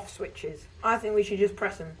 4 off switches. I think we should just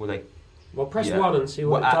press them. Will they? Well, press one and see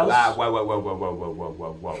what it does.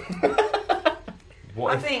 Whoa.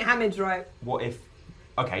 I think Hamid's right. What if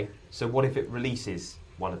it releases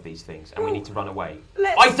one of these things and we need to run away?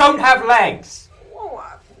 Let's- I don't have legs! Well,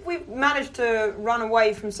 we've managed to run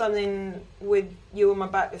away from something with you on my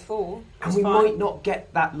back before. And we might not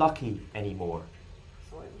get that lucky anymore.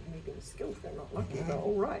 Well, maybe the skillful, not lucky, but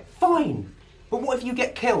alright. Fine! But what if you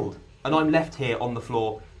get killed and I'm left here on the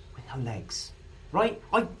floor with no legs? Right?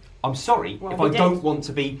 I'm sorry if I don't want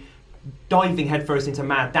to be diving headfirst into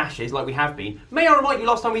mad dashes like we have been. May I remind you,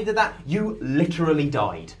 last time we did that, you literally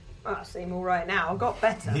died. Well, I seem alright now. I got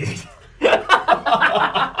better. But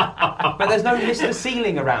there's no Mr.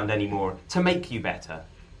 Ceiling around anymore to make you better.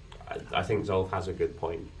 I think Zolf has a good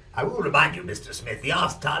point. I will remind you, Mr. Smith, the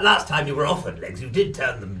last time you were offered legs, you did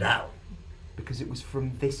turn them down. Because it was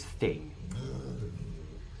from this thing.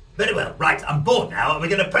 Very well. Right, I'm bored now. Are we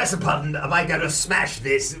going to press a button? Am I going to smash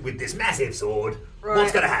this with this massive sword? Right.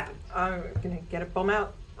 What's going to happen? I'm going to get a bomb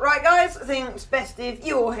out. Right, guys, I think it's best if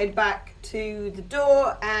you all head back to the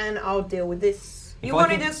door and I'll deal with this. You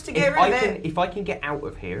wanted us to get rid of it. If I can get out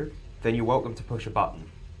of here, then you're welcome to push a button.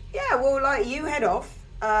 Yeah, well, you head off.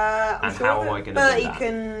 And sure how am I going to do Bertie that?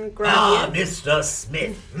 can grab you. Mr.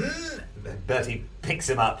 Smith. Bertie picks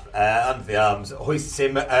him up under the arms, hoists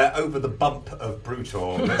him over the bump of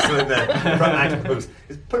Brutor that's in the front rank of the booth,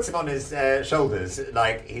 puts him on his shoulders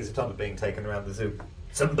like he's a toddler being taken around the zoo.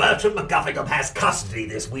 Sir Bertram McGuffingham has custody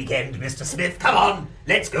this weekend, Mr. Smith. Come on,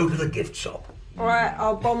 let's go to the gift shop. Alright,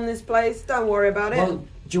 I'll bomb this place. Don't worry about it. Well,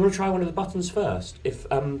 do you want to try one of the buttons first? If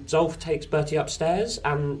Zolf takes Bertie upstairs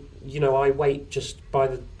and, I wait just by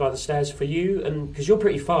the stairs for you, and because you're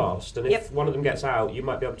pretty fast, and if one of them gets out, you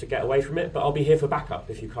might be able to get away from it, but I'll be here for backup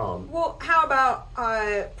if you can't. Well, how about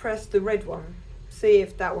I press the red one? See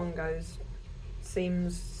if that one goes.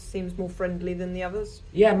 Seems more friendly than the others.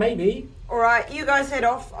 Yeah, maybe. Alright, you guys head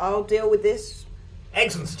off. I'll deal with this.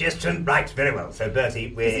 Excellent suggestion. Right, very well. So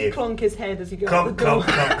Bertie with... Does he clonk his head as you go out the door?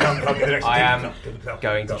 Clonk. I am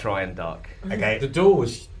going to try and duck. Okay. The door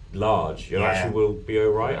was large. You Yeah. actually will be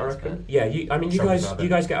all right, I reckon. Yeah, you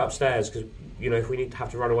guys get upstairs because if we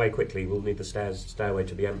have to run away quickly, we'll need the stairway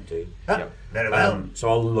to be empty. Very well. So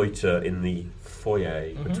I'll loiter in the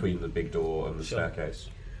foyer between the big door and the staircase.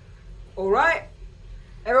 Alright,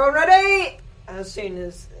 everyone ready? As soon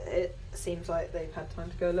as it seems like they've had time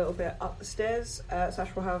to go a little bit up the stairs,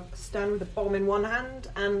 Sash will stand with a bomb in one hand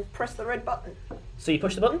and press the red button. So you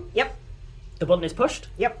push the button? Yep. The button is pushed?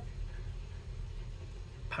 Yep.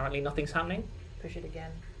 Apparently nothing's happening. Push it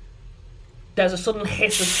again. There's a sudden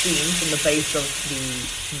hiss of steam from the base of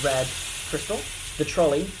the red crystal. The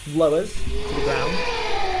trolley lowers to the ground.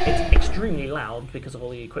 It's extremely loud because of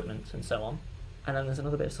all the equipment and so on. And then there's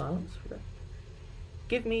another bit of silence.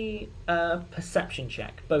 Give me a perception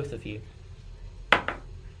check, both of you.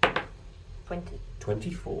 20.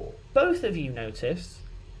 24. Both of you notice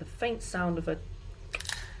the faint sound of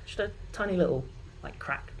just a tiny little,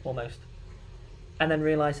 crack, almost. And then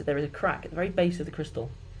realise that there is a crack at the very base of the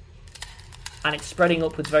crystal. And it's spreading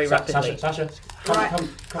upwards very rapidly. Sasha,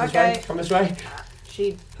 come this way.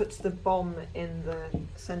 She puts the bomb in the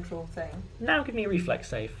central thing. Now give me a reflex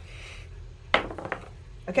save.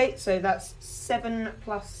 Okay, so that's 7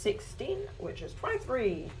 plus 16, which is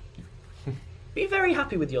 23. Be very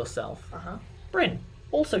happy with yourself. Uh-huh. Bryn,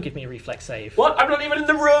 Also give me a reflex save. What? I'm not even in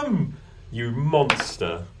the room! You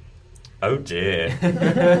monster. Oh dear.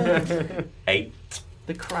 8.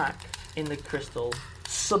 The crack in the crystal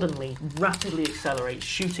suddenly, rapidly accelerates,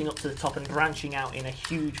 shooting up to the top and branching out in a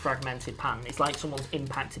huge fragmented pattern. It's like someone's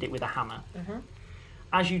impacted it with a hammer.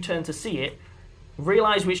 As you turn to see it,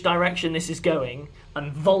 realise which direction this is going,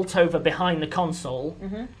 and vault over behind the console,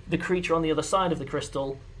 the creature on the other side of the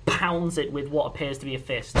crystal pounds it with what appears to be a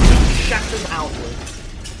fist. It shatters outwards,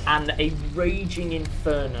 and a raging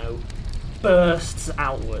inferno bursts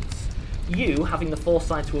outwards. You, having the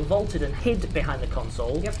foresight to have vaulted and hid behind the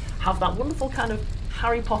console, have that wonderful kind of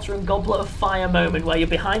Harry Potter and Goblet of Fire moment where you're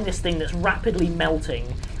behind this thing that's rapidly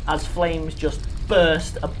melting as flames just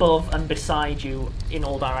burst above and beside you in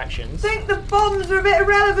all directions. I think the bombs are a bit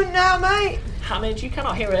irrelevant now, mate. Hamid, you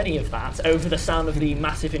cannot hear any of that over the sound of the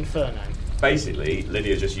massive inferno. Basically,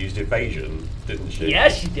 Lydia just used evasion, didn't she?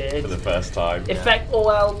 Yes, she did. For the first time.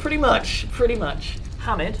 Well, pretty much.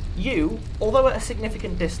 Hamid, you, although at a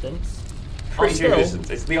significant distance, Pretty good distance.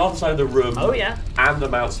 It's the other side of the room. Oh, yeah. And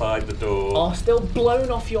I'm outside the door. Are still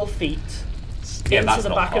blown off your feet into the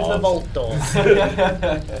back of the vault door.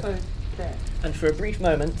 And for a brief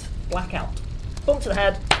moment, blackout. Bump to the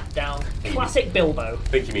head, down. Classic Bilbo. I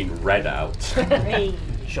think you mean red out.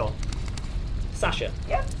 Sure. Sasha.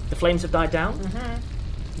 Yep. The flames have died down.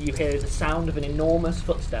 You hear the sound of an enormous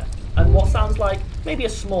footstep and what sounds like maybe a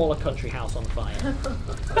smaller country house on fire.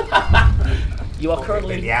 You are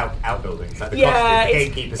currently the outbuildings. Like the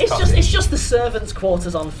it's just the servants'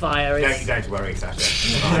 quarters on fire. You don't worry, Sasha.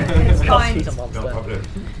 It's fine. He's a monster. No problem.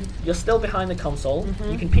 You're still behind the console.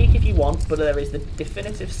 You can peek if you want, but there is the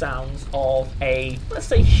definitive sounds of a, let's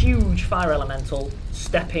say, huge fire elemental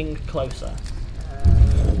stepping closer.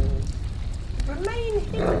 Remain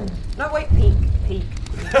hidden. No, wait, peek.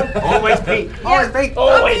 Always peek. Always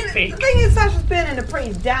peek. The thing is, Sasha's been in a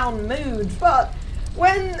pretty down mood, but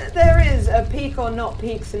when there is a peek or not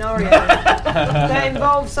peek scenario that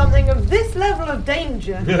involves something of this level of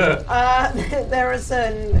danger, there are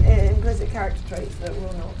certain implicit character traits that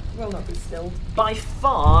will not be stilled. By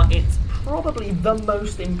far, it's probably the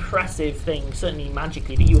most impressive thing, certainly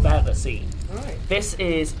magically, that you've ever seen. Right. This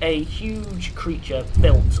is a huge creature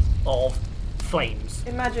built of flames.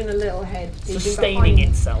 Imagine a little head sustaining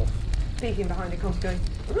itself. Peeking behind a console going,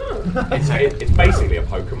 It's basically a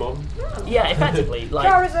Pokemon. Yeah, effectively. But,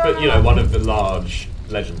 one of the large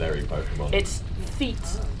legendary Pokemon. Its feet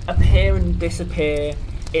appear and disappear.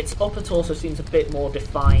 Its upper torso seems a bit more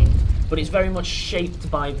defined, but it's very much shaped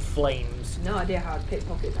by the flames. No idea how I'd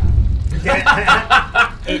pickpocket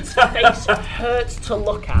that. Its face hurts to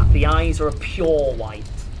look at. The eyes are a pure white.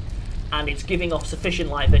 And it's giving off sufficient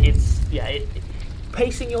light that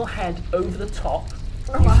pacing your head over the top.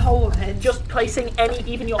 My whole head. Just placing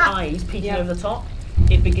even your eyes peeking over the top,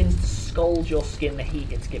 it begins to scald your skin, the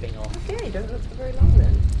heat it's giving off. Okay, don't look for very long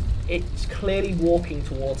then. It's clearly walking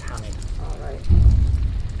towards Hamid. Alright.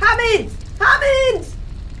 Hamid,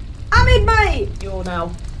 mate! You're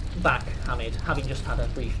now back, Hamid, having just had a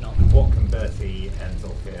brief knock. What can Bertie and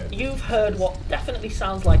Zolfia? You've heard what definitely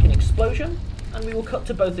sounds like an explosion, and we will cut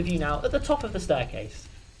to both of you now at the top of the staircase.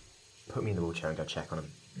 Put me in the wheelchair and go check on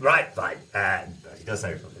him. Right, fine. Bertie does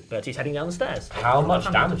say something. Bertie's heading down the stairs. How much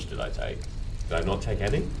damage did I take? Did I not take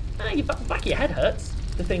any? Your back of your head hurts.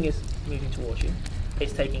 The thing is moving towards you.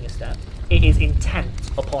 It's taking a step. It is intent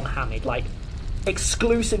upon Hamid, like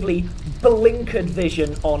exclusively blinkered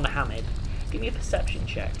vision on Hamid. Give me a perception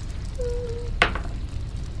check.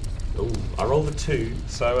 Ooh, I rolled a 2,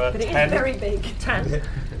 so but 10. It is very big. 10.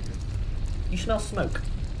 You smell smoke.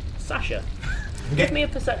 Sasha, give me a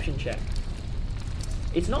perception check.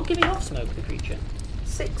 It's not giving off smoke, the creature.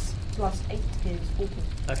 6 plus 8 is 14.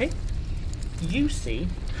 Okay. You see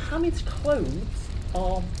Hamid's clothes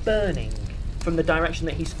are burning from the direction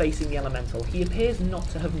that he's facing the elemental. He appears not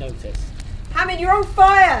to have noticed. Hamid, you're on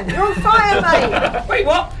fire! You're on fire, mate! Wait,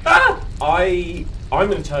 what? I'm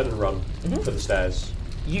going to turn and run for the stairs.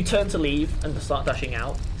 You turn to leave and to start dashing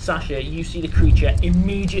out. Sasha, you see the creature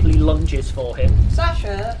immediately lunges for him.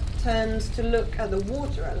 Sasha turns to look at the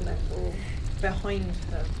water elemental behind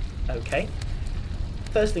her. Okay.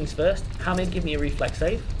 First things first, Hamid, give me a reflex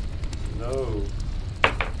save. No.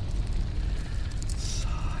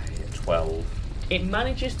 12. It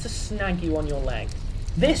manages to snag you on your leg.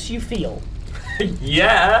 This you feel.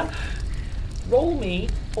 Yeah. Roll me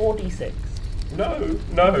 4d6. No.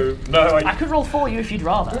 I could roll for you if you'd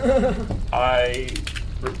rather. I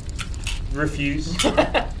refuse.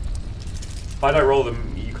 If I don't roll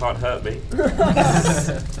them, you can't hurt me.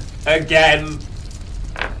 Again.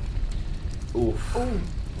 Oof. Ooh.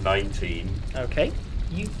 19. Okay.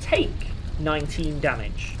 You take 19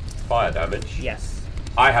 damage. Fire damage? Yes.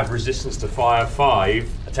 I have resistance to fire 5.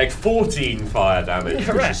 I take 14 fire damage,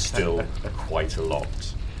 Correct. which is still quite a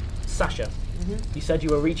lot. Sasha, you said you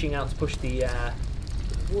were reaching out to push the...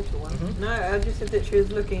 water one? No, I just said that she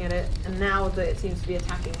was looking at it, and now that it seems to be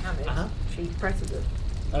attacking Hamid, she presses it.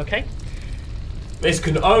 Okay. This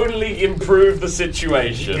can only improve the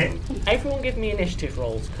situation. Everyone give me initiative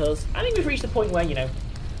rolls, because I think we've reached the point where,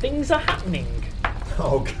 things are happening.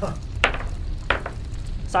 Oh, God.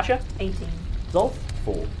 Sasha? 18. Zolf?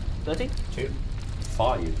 4. 13? 2.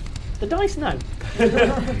 5. The dice know.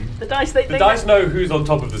 The dice, they dice know who's on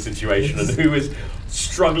top of the situation and who is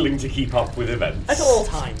struggling to keep up with events. At all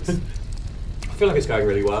times. I feel like it's going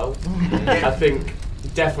really well. I think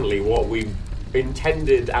definitely what we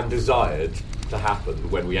intended and desired to happen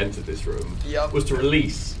when we entered this room was to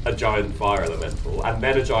release a giant fire elemental and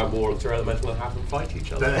then a giant water elemental and have them fight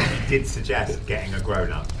each other. But he did suggest getting a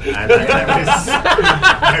grown-up, and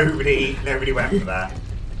nobody went for that.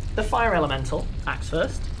 The fire elemental acts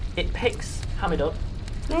first. It picks Hamid up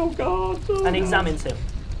and examines him.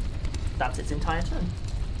 That's its entire turn.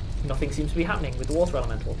 Nothing seems to be happening with the water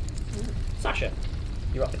elemental. Sasha,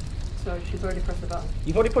 you're up. So she's already pressed the button.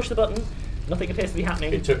 You've already pushed the button. Nothing appears to be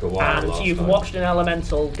happening. It took a while. And last you've time. watched an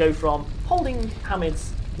elemental go from holding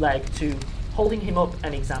Hamid's leg to holding him up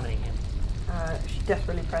and examining him. She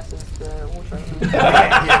desperately presses the water elemental.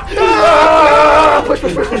 Push.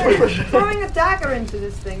 Throwing a dagger into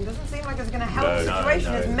this thing doesn't seem like it's going to help the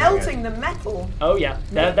situation. It's melting the metal. Oh yeah,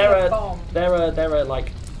 there a are bomb. there are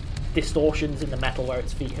like distortions in the metal where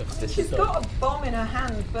its feet have. She's got a bomb in her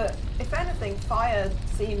hand, but if anything, fire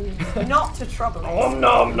seems not to trouble it.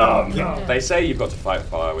 Nom. They say you've got to fight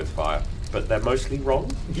fire with fire, but they're mostly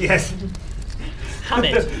wrong. Yes.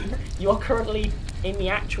 Hamid, you are currently in the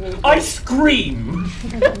actual... I scream!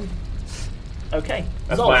 Okay.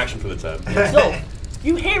 That's Zolf. my action for the turn. Zolf,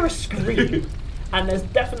 you hear a scream, and there's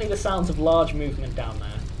definitely the sounds of large movement down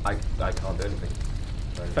there. I can't do anything.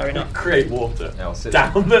 Fair enough. Create water. I'll sit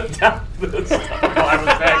down the staircase.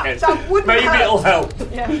 That wouldn't Maybe hurt. it'll help.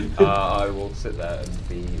 Yeah. I will sit there and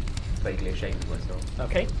be vaguely ashamed of myself.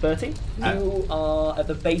 Okay, Bertie, you are at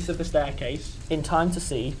the base of the staircase in time to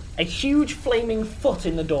see a huge flaming foot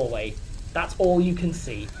in the doorway. That's all you can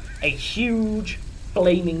see. A huge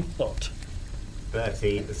flaming foot.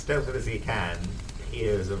 Bertie, as stealthily as he can,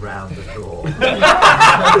 peers around the door.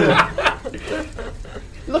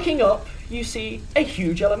 Looking up, you see a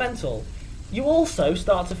huge elemental. You also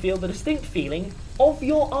start to feel the distinct feeling of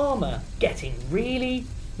your armour getting really,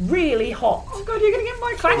 really hot. Oh god, you're going to get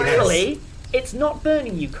my Thankfully, it's not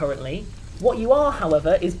burning you currently. What you are,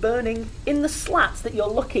 however, is burning in the slats that you're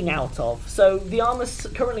looking out of. So the armour's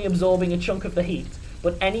currently absorbing a chunk of the heat,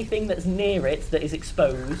 but anything that's near it that is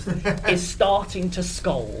exposed is starting to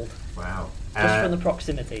scald. Wow. Just from the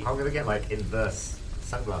proximity. I'm going to get like inverse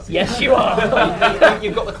sunglasses. Yes, you are.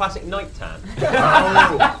 You've got the classic night tan.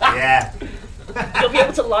 Oh, yeah. You'll be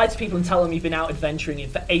able to lie to people and tell them you've been out adventuring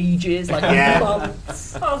for ages, like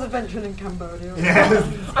months. I was adventuring in Cambodia. Yeah.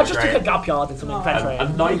 I just took a gap yard and something adventuring. A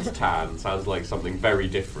night tan sounds like something very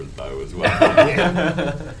different, though, as well.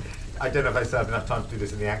 Yeah. I don't know if I still have enough time to do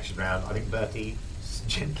this in the action round. I think Bertie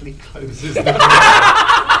gently closes the door.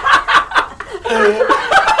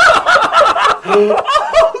 Oh,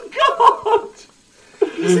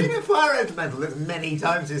 God! You've seen a fire elemental that's many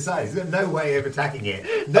times his size. There's no way of attacking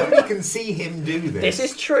it. Nobody can see him do this.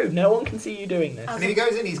 This is true. No one can see you doing this. And if he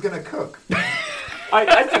goes in, he's going to cook.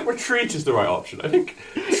 I think retreat is the right option. I think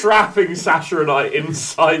trapping Sasha and I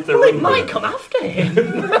inside the Well, room. they might come after him.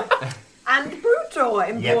 And Brutor,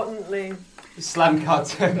 importantly. Slam cut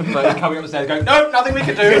coming up the stairs going, no, nothing we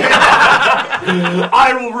can do.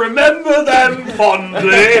 I will remember them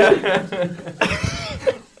fondly.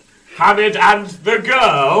 Hamid and the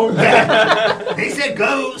girl. They said,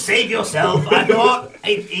 go, save yourself. I thought,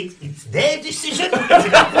 it's their decision. It's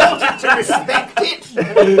important to respect it.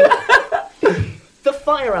 The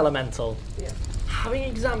fire elemental, having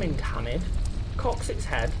examined Hamid, cocks its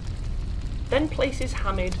head, then places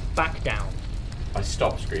Hamid back down. I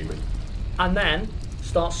stop screaming. And then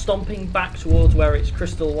starts stomping back towards where its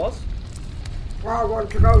crystal was. I want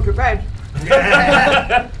to go to bed.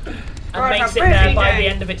 And makes it there by the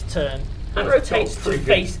end of its turn. And rotates to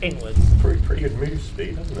face inwards. Pretty good move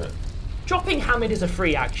speed, hasn't it? Dropping Hamid is a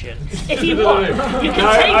free action. If you want, you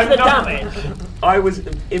can take the damage. I was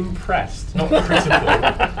impressed, not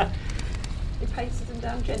critical. He paces him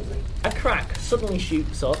down gently. A crack suddenly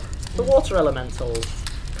shoots up the water elemental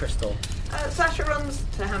crystal. Sasha runs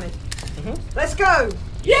to Hamid. Let's go!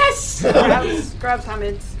 Yes! Grabs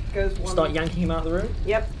Hamid, goes one. Start yanking him out of the room.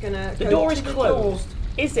 Yep, gonna. The go door to is the closed.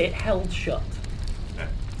 Is it held shut? No.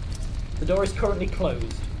 The door is currently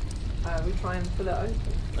closed. We try and pull it open.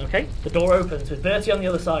 Okay, the door opens with Bertie on the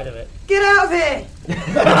other side of it. Get out of here!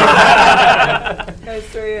 Goes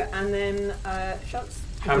through and then shuts.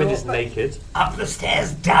 Hamid is naked. Up the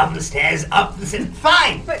stairs, down the stairs, up the stairs.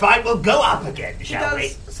 Fine, we'll go up again, shall we?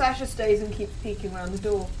 Sasha stays and keeps peeking around the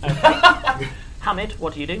door. Hamid,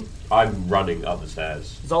 what do you do? I'm running up the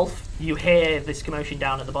stairs. Zolf, you hear this commotion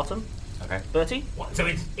down at the bottom. Okay. Bertie? So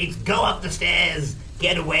it's go up the stairs,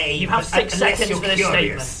 get away. You have 6 seconds for this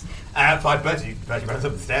statement. Fine, Bertie runs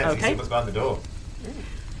up the stairs. Okay. You see what's behind the door.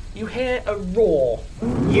 You hear a roar.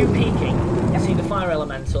 You peeking. You see the fire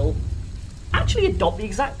elemental actually adopt the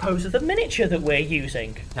exact pose of the miniature that we're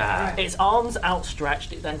using. Its arms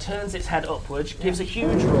outstretched, it then turns its head upwards, gives a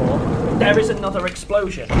huge roar. There is another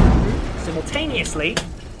explosion. Simultaneously,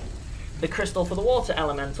 the crystal for the water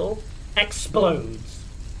elemental explodes.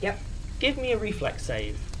 Yep. Give me a reflex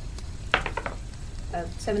save.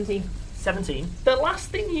 17. 17. The last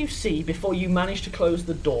thing you see before you manage to close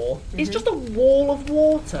the door is just a wall of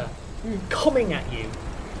water coming at you.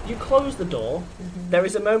 You close the door. There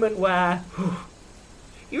is a moment where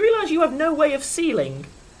you realise you have no way of sealing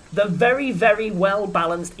the very, very well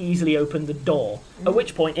balanced, easily opened the door. At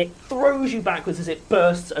which point it throws you backwards as it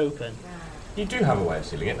bursts open. You do have a way of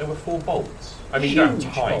sealing it. There were 4 bolts. I mean, Huge you don't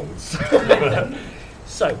have time.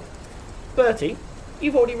 So, Bertie,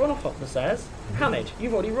 you've already run up the stairs. Hamid,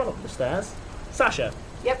 you've already run up the stairs. Sasha.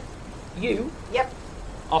 Yep. You. Yep.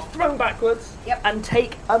 Are thrown backwards. Yep. And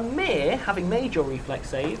take a mere, having made your reflex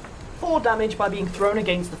save, 4 damage by being thrown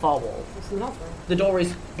against the far wall. That's enough. The door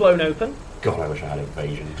is blown open. God, I wish I had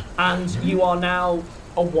evasion. And you are now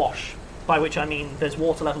awash. By which I mean there's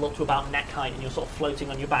water level up to about neck height and you're sort of floating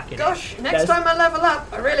on your back in Gosh, it. next time I level up,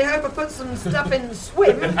 I really hope I put some stuff in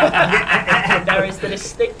swim. There is the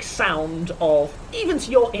distinct sound of, even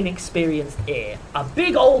to your inexperienced ear, a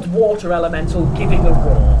big old water elemental giving a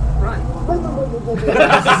roar. Right. Blah,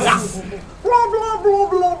 blah, blah,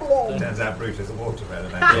 blah, blah. Turns out Brute is a water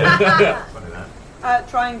elemental. Funny that.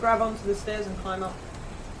 Try and grab onto the stairs and climb up.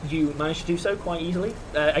 You manage to do so quite easily.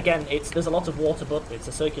 Again, there's a lot of water, but it's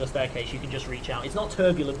a circular staircase. You can just reach out. It's not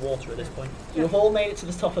turbulent water at this point. You've all made it to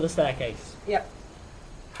the top of the staircase. Yep.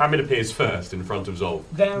 Hamid appears first in front of Zol,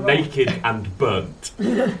 There are- naked and burnt.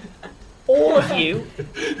 All of you,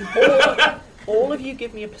 all of you,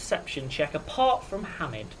 give me a perception check apart from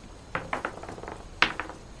Hamid.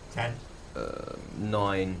 10.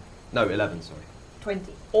 9. No, 11, sorry.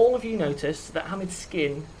 20. All of you notice that Hamid's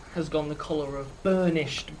skin has gone the colour of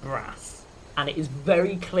burnished brass, and it is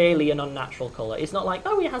very clearly an unnatural colour. It's not like,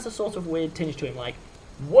 oh, he has a sort of weird tinge to him, like,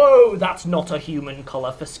 whoa, that's not a human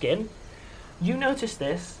colour for skin. You notice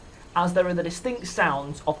this as there are the distinct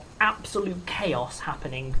sounds of absolute chaos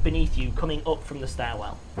happening beneath you coming up from the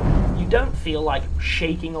stairwell. You don't feel like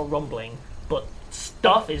shaking or rumbling, but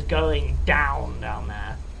stuff is going down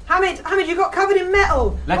there. Hamid, you got covered in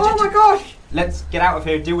metal! My gosh! Let's get out of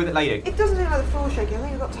here, deal with it later. It doesn't seem like the floor's shaking. I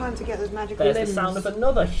think we've got time to get those magical There's limbs. the sound of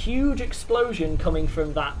another huge explosion coming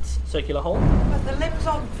from that circular hole. But the limbs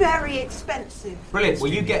are very expensive. Brilliant.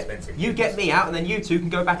 Well, you get me out, and then you two can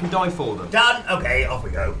go back and die for them. Done. Okay, off we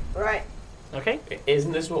go. Right. Okay.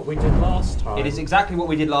 Isn't this what we did last time? It is exactly what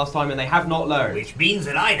we did last time, and they have not learned. Which means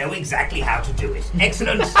that I know exactly how to do it.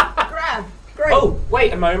 Excellent. Grab. Great. Oh,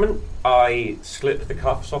 wait a moment. I slip the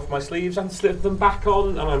cuffs off my sleeves and slip them back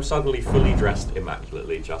on, and I'm suddenly fully dressed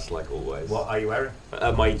immaculately, just like always. What are you wearing?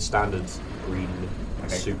 My standard green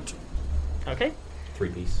suit. Okay.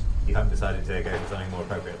 3-piece. You haven't decided to go for something more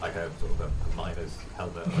appropriate, like a sort of a miner's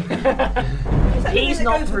helmet? He's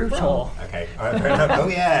not Brutor. Okay, alright, fair enough. Oh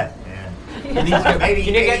yeah. You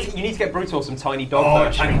need to get Brutor some tiny dog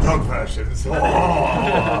versions. Tiny dog versions.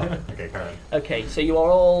 Oh. Okay, fair enough. Okay, so you are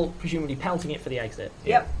all presumably pelting it for the exit.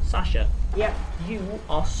 Yep. Sasha. Yep. You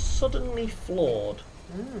are suddenly floored.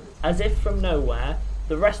 As if from nowhere,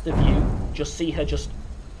 the rest of you just see her just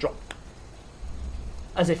drop.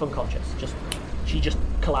 As if unconscious. She just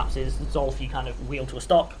collapses. Zolf, you kind of wheel to a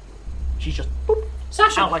stop. She's just boop,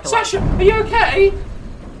 Sasha, out like a Sasha, light. are you okay?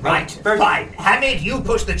 Right, fine. Hamid, you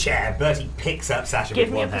push the chair. Bertie picks up Sasha Give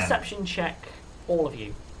with me a one hand. perception check, all of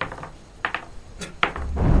you.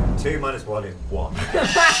 2 minus 1 is 1.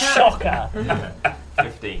 Shocker.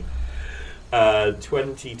 15.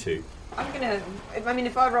 22.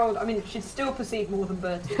 If I rolled, she'd still perceive more than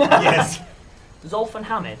Bertie. Yes. Zolf and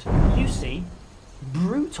Hamid, you see,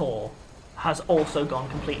 Brutor has also gone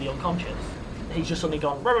completely unconscious. He's just suddenly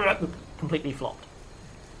gone completely flopped.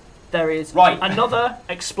 There is another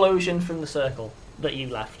explosion from the circle that you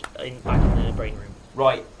left back in the brain room.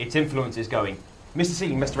 Right, its influence is going. Mr.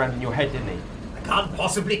 Sealing messed around in your head, didn't he? can't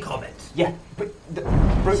possibly comment. Yeah, but...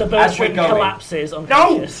 So as we're Bertrand going- collapses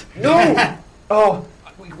unconscious. No! Oh,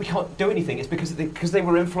 we can't do anything. It's because they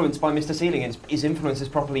were influenced by Mr. Sealing, and his influence is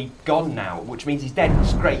properly gone now, which means he's dead.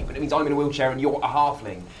 It's great, but it means I'm in a wheelchair and you're a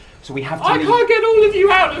halfling. So we have to leave. Can't get all of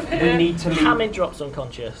you out of here! We need to leave. Hamid drops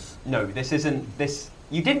unconscious. No, this isn't... This...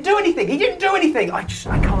 You didn't do anything! He didn't do anything! I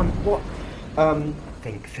can't... What?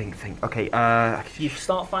 Think. Okay, You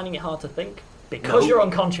start finding it hard to think because No. you're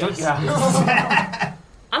unconscious. Yeah.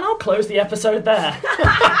 And I'll close the episode there.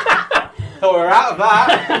 Oh, we're out of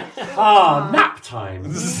that! Nap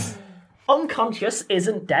time! Unconscious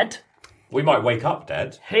isn't dead. We might wake up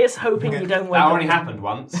dead. Here's hoping you don't wake That up. already happened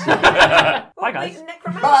once. Bye, guys.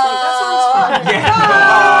 Necromancy, that sounds fun.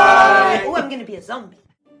 Yeah. Oh, I'm going to be a zombie.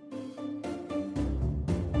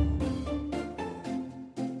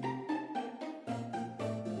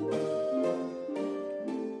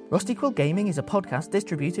 Rusty Quill Gaming is a podcast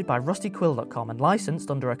distributed by rustyquill.com and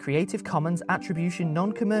licensed under a Creative Commons Attribution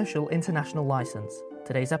Non-Commercial International License.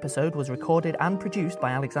 Today's episode was recorded and produced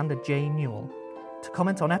by Alexander J. Newell. To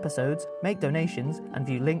comment on episodes, make donations, and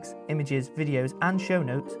view links, images, videos, and show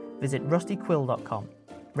notes, visit rustyquill.com.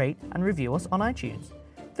 Rate and review us on iTunes.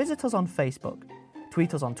 Visit us on Facebook.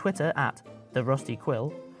 Tweet us on Twitter at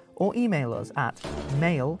 @TheRustyQuill or email us at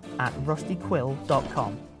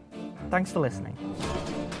mail@rustyquill.com. Thanks for listening.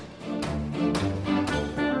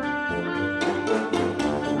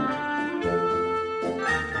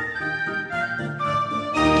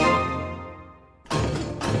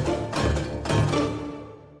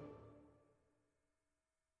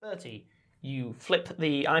 You flip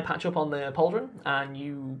the eye patch up on the pauldron and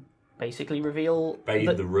you basically reveal...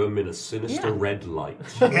 Bathe the room in a sinister red light.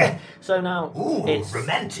 So now it's...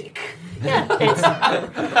 romantic.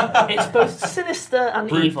 Yeah, it's both sinister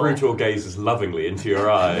and evil. Brutal gazes lovingly into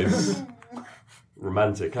your eyes.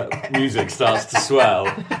 Romantic. Music starts to swell.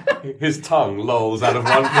 His tongue lolls out of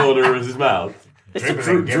one corner of his mouth.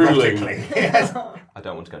 Drooling. I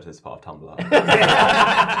don't want to go to this part of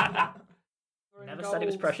Tumblr. Never said it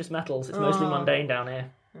was precious metals. It's mostly mundane down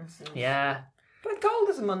here. Yeah. But gold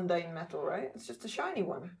is a mundane metal, right? It's just a shiny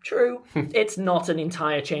one. True. It's not an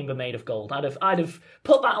entire chamber made of gold. I'd have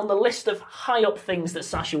put that on the list of high up things that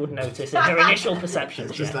Sasha would notice in her initial perception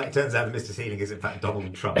It's just check. like it turns out that Mr. Sealing is in fact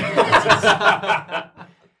Donald Trump.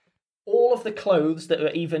 All of the clothes that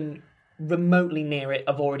are even remotely near it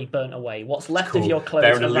have already burnt away. What's left of your clothes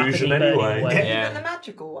They're an are illusion rapidly burning anyway. away. And the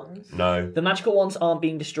magical ones. No. The magical ones aren't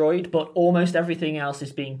being destroyed, but almost everything else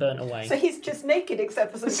is being burnt away. So he's just naked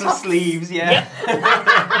except for some Some cuffs. sleeves, yeah.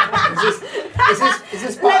 Is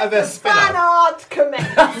this part of a Fan spin-off? art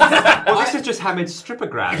commence. Well, this is just Hamid's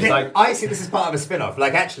stripogram. Like, I see this as part of a spin-off.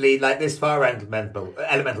 Like, actually, like this fire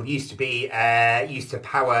elemental used to be used to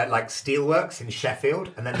power like steelworks in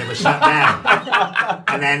Sheffield, and then they were shut down.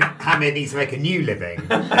 And then Hamid needs to make a new living.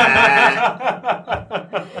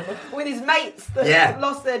 With his mates that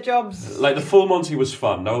lost their jobs. Like, the full Monty was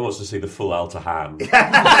fun. No one wants to see the full Alta hand.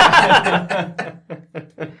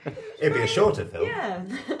 It'd be a shorter film. Yeah.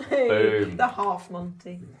 Boom. The half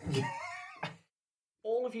Monty.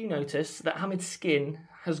 All of you notice that Hamid's skin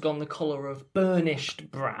has gone the colour of burnished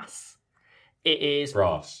brass. It is...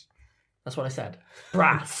 Brass. That's what I said.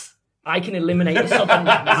 Brass. I can eliminate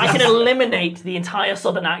the entire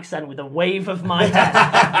southern accent with a wave of my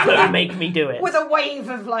head. Don't make me do it. With a wave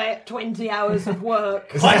of like 20 hours of work.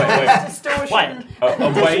 Wait. Distortion.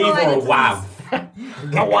 A wave or a wav? A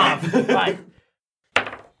wav. Right.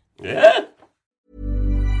 Yeah?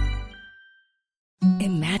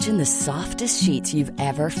 Imagine the softest sheets you've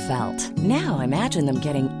ever felt. Now imagine them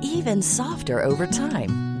getting even softer over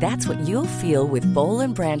time. That's what you'll feel with Boll &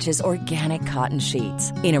 Branch's organic cotton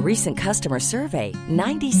sheets. In a recent customer survey,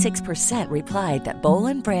 96% replied that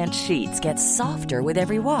Boll & Branch sheets get softer with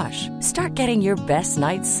every wash. Start getting your best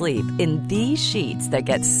night's sleep in these sheets that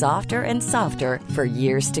get softer and softer for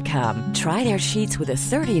years to come. Try their sheets with a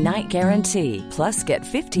 30-night guarantee. Plus, get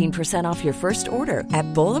 15% off your first order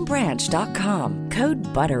at bollandbranch.com. Code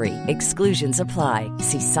BUTTERY. Exclusions apply.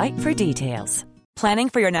 See site for details. Planning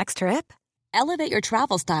for your next trip? Elevate your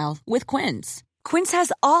travel style with Quince. Quince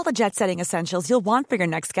has all the jet-setting essentials you'll want for your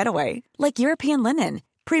next getaway, like European linen,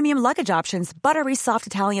 premium luggage options, buttery soft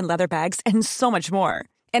Italian leather bags, and so much more.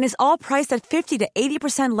 And is all priced at 50 to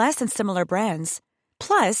 80% less than similar brands.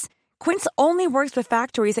 Plus, Quince only works with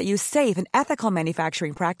factories that use safe and ethical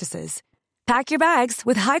manufacturing practices. Pack your bags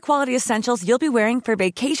with high-quality essentials you'll be wearing for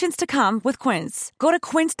vacations to come with Quince. Go to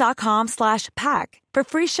quince.com/pack for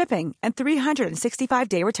free shipping and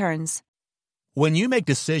 365-day returns. When you make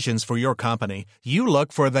decisions for your company, you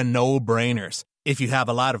look for the no-brainers. If you have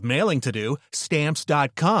a lot of mailing to do,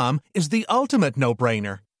 Stamps.com is the ultimate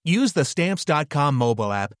no-brainer. Use the Stamps.com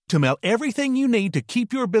mobile app to mail everything you need to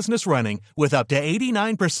keep your business running with up to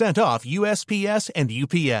 89% off USPS and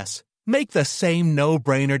UPS. Make the same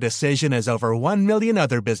no-brainer decision as over 1 million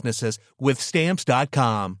other businesses with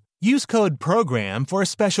Stamps.com. Use code PROGRAM for a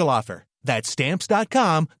special offer. That's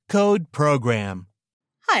Stamps.com, code PROGRAM.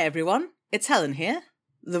 Hi everyone, it's Helen here,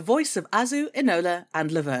 the voice of Azu, Enola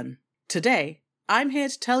and Laverne. Today, I'm here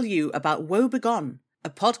to tell you about Woe Begone, a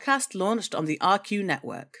podcast launched on the RQ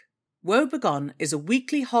network. Woe Begone is a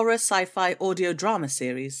weekly horror sci-fi audio drama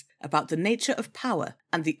series about the nature of power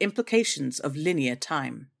and the implications of linear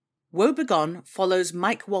time. Woe Begone follows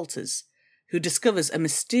Mike Walters, who discovers a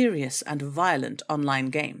mysterious and violent online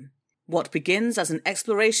game. What begins as an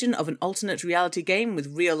exploration of an alternate reality game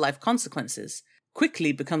with real-life consequences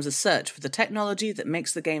quickly becomes a search for the technology that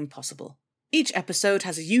makes the game possible. Each episode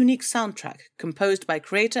has a unique soundtrack composed by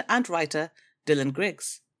creator and writer Dylan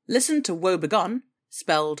Griggs. Listen to Woe Begone,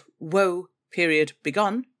 spelled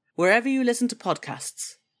Woe.Begone, wherever you listen to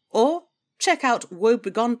podcasts. Or check out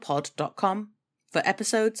woebegonepod.com for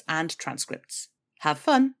episodes and transcripts. Have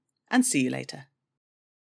fun, and see you later.